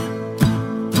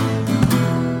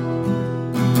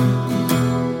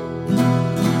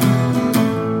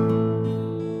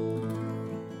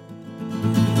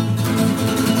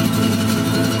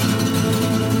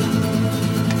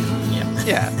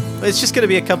 Yeah. It's just going to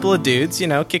be a couple of dudes,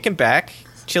 kicking back,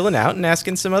 chilling out, and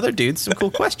asking some other dudes some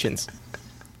cool questions.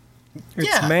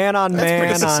 It's man on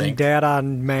man on dad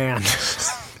on man.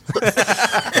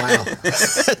 Wow.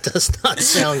 That does not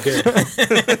sound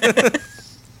good.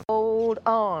 Hold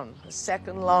on a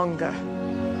second longer.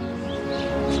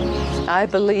 I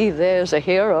believe there's a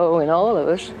hero in all of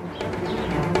us.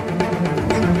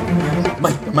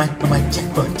 My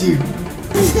jackpot, dude.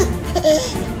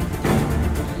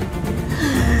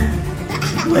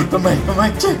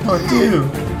 My jackpot, dude.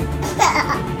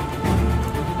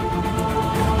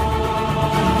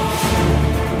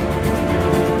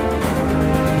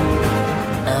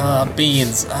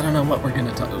 Beans. I don't know what we're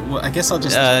gonna talk. Well, I guess I'll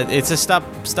just. It's a stop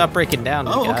breaking down.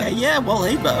 Oh, okay. Yeah. Well,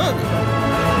 hey,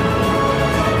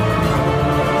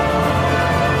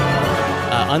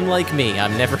 unlike me,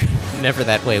 I'm never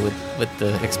that way with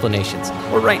the explanations.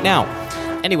 Or right now.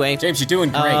 Anyway, James, you're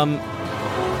doing great.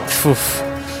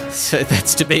 So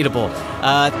that's debatable.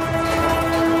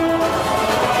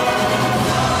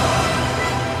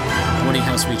 Boarding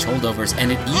house reach holdovers,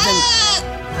 and it even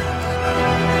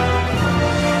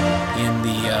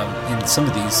in some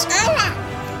of these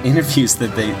interviews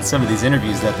that they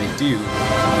do.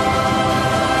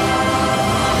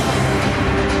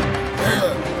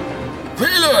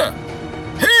 Healer!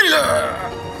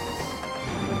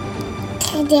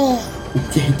 In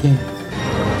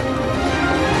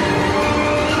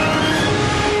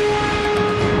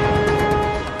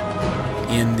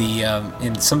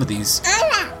some of these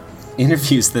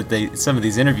interviews that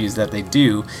they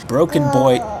do, Broken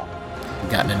Boy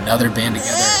gotten another band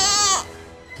together.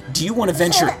 Do you want to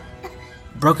venture?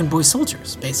 Broken Boy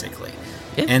Soldiers, basically.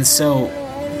 Yeah. And so,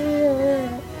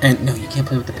 and no, you can't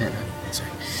play with the pen.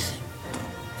 Sorry.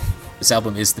 This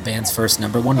album is the band's first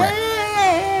 #1 record.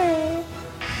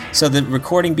 So the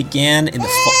recording began in the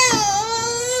fall.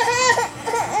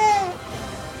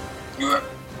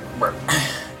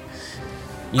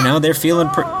 You know, they're feeling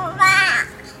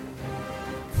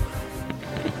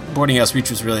Boarding House Reach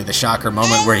was really the shocker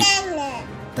moment where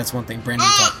that's one thing Brendan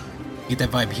thought. You get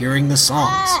that vibe hearing the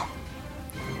songs.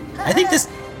 I think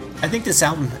this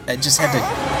album just had to.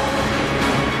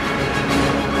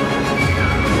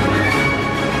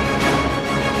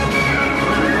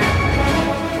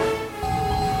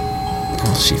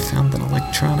 Well, she found an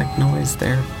electronic noise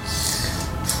there.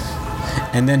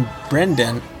 And then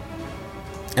Brendan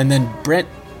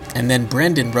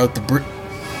wrote the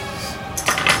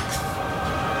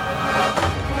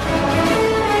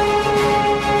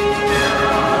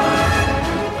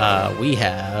we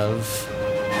have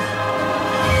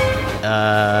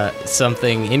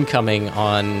something incoming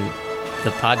on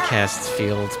the podcast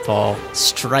field, Paul.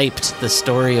 Striped, the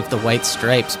Story of the White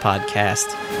Stripes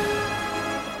podcast.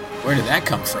 Where did that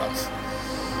come from?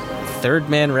 Third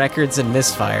Man Records and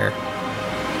Misfire.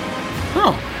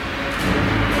 Oh.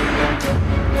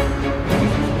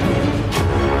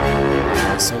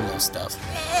 Solo stuff.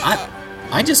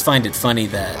 I just find it funny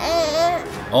that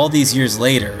all these years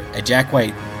later, a Jack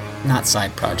White, not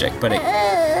side project, but you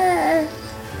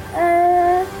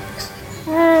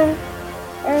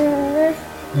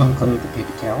want to play with the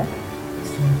paper towel?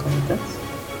 You want to play with this?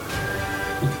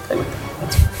 You can play with that.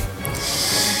 That's fine.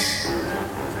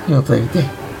 You want to play with that?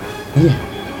 Yeah.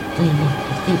 Play with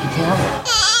the paper towel.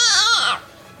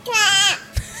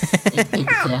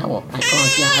 Paper towel. I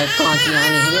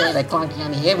clunk you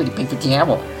on the head with the paper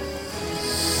towel.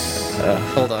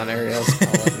 Hold on, Ariel's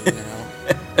calling now.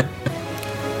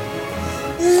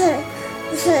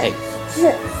 Hey.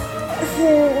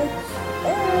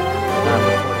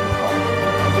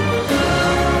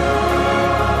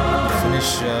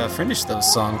 Finish those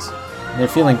songs. They're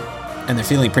feeling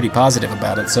pretty positive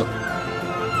about it. So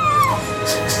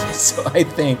I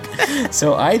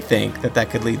think that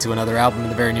could lead to another album in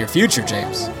the very near future,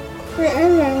 James.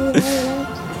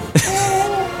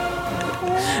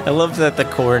 I love that the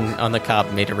corn on the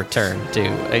cob made a return,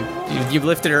 too. You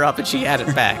lifted her up and she had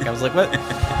it back. I was like, what?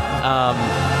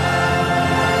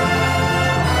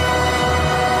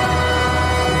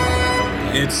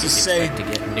 It's to say to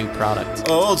get new product.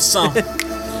 Old song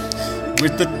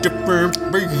with the different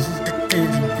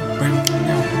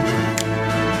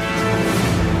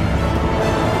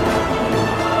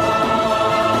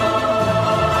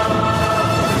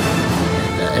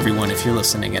everyone, if you're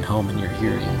listening at home and you're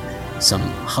hearing some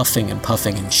huffing and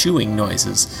puffing and chewing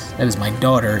noises, that is my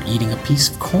daughter eating a piece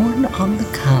of corn on the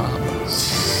cob.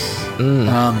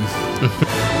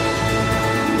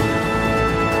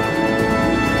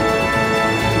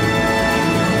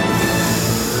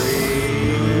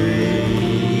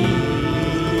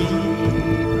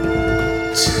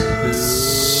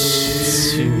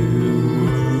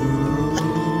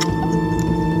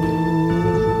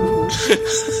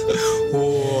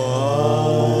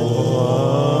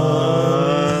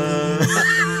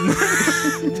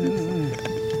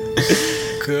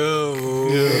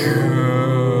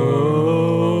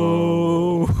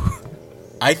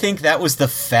 I think that was the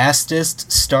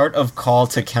fastest start of Call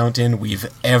to Count In we've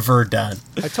ever done.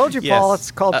 I told you, Paul, it's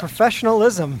called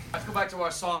professionalism. Let's go back to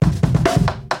our song.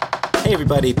 Hey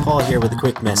everybody, Paul here with a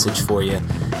quick message for you.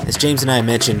 As James and I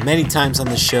mentioned many times on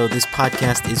the show, this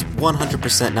podcast is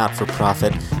 100%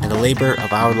 not-for-profit and a labor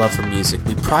of our love for music.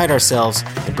 We pride ourselves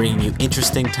in bringing you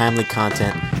interesting, timely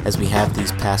content as we have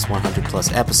these past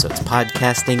 100-plus episodes.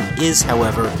 Podcasting is,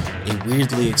 however, a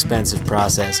weirdly expensive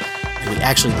process, and we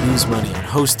actually lose money on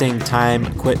hosting, time,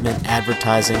 equipment,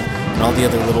 advertising, and all the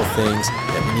other little things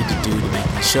that we need to do to make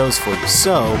these shows for you.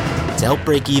 So, to help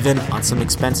break even on some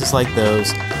expenses like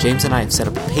those, James and I have set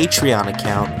up a Patreon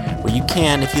account where you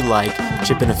can, if you like,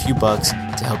 chip in a few bucks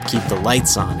to help keep the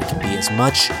lights on. It can be as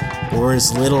much or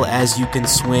as little as you can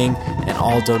swing, and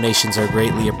all donations are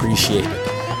greatly appreciated.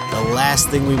 The last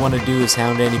thing we want to do is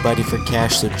hound anybody for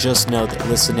cash, so just know that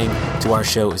listening to our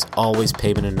show is always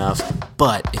payment enough.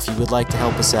 But if you would like to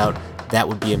help us out, that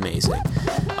would be amazing.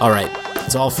 All right,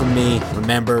 That's all from me.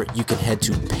 Remember, you can head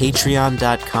to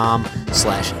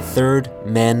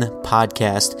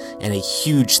patreon.com/thirdmenpodcast, and a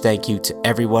huge thank you to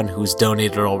everyone who's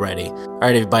donated already. All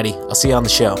right, everybody, I'll see you on the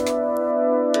show.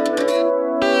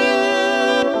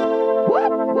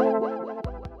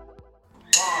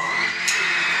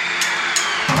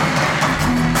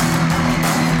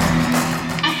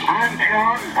 I'm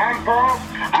John, I'm Paul,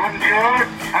 I'm George,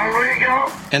 I'm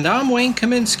Ringo. And I'm Wayne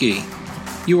Kaminsky.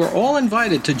 You are all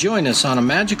invited to join us on a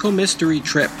magical mystery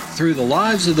trip through the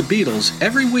lives of the Beatles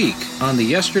every week on the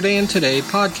Yesterday and Today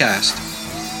podcast.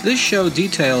 This show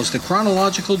details the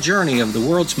chronological journey of the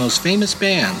world's most famous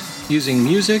band, using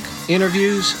music,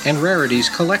 interviews, and rarities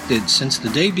collected since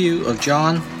the debut of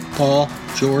John, Paul,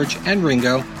 George, and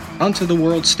Ringo onto the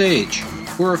world stage.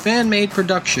 We're a fan-made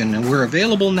production, and we're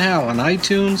available now on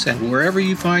iTunes and wherever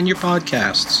you find your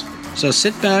podcasts. So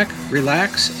sit back,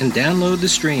 relax, and download the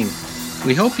stream.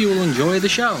 We hope you will enjoy the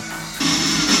show.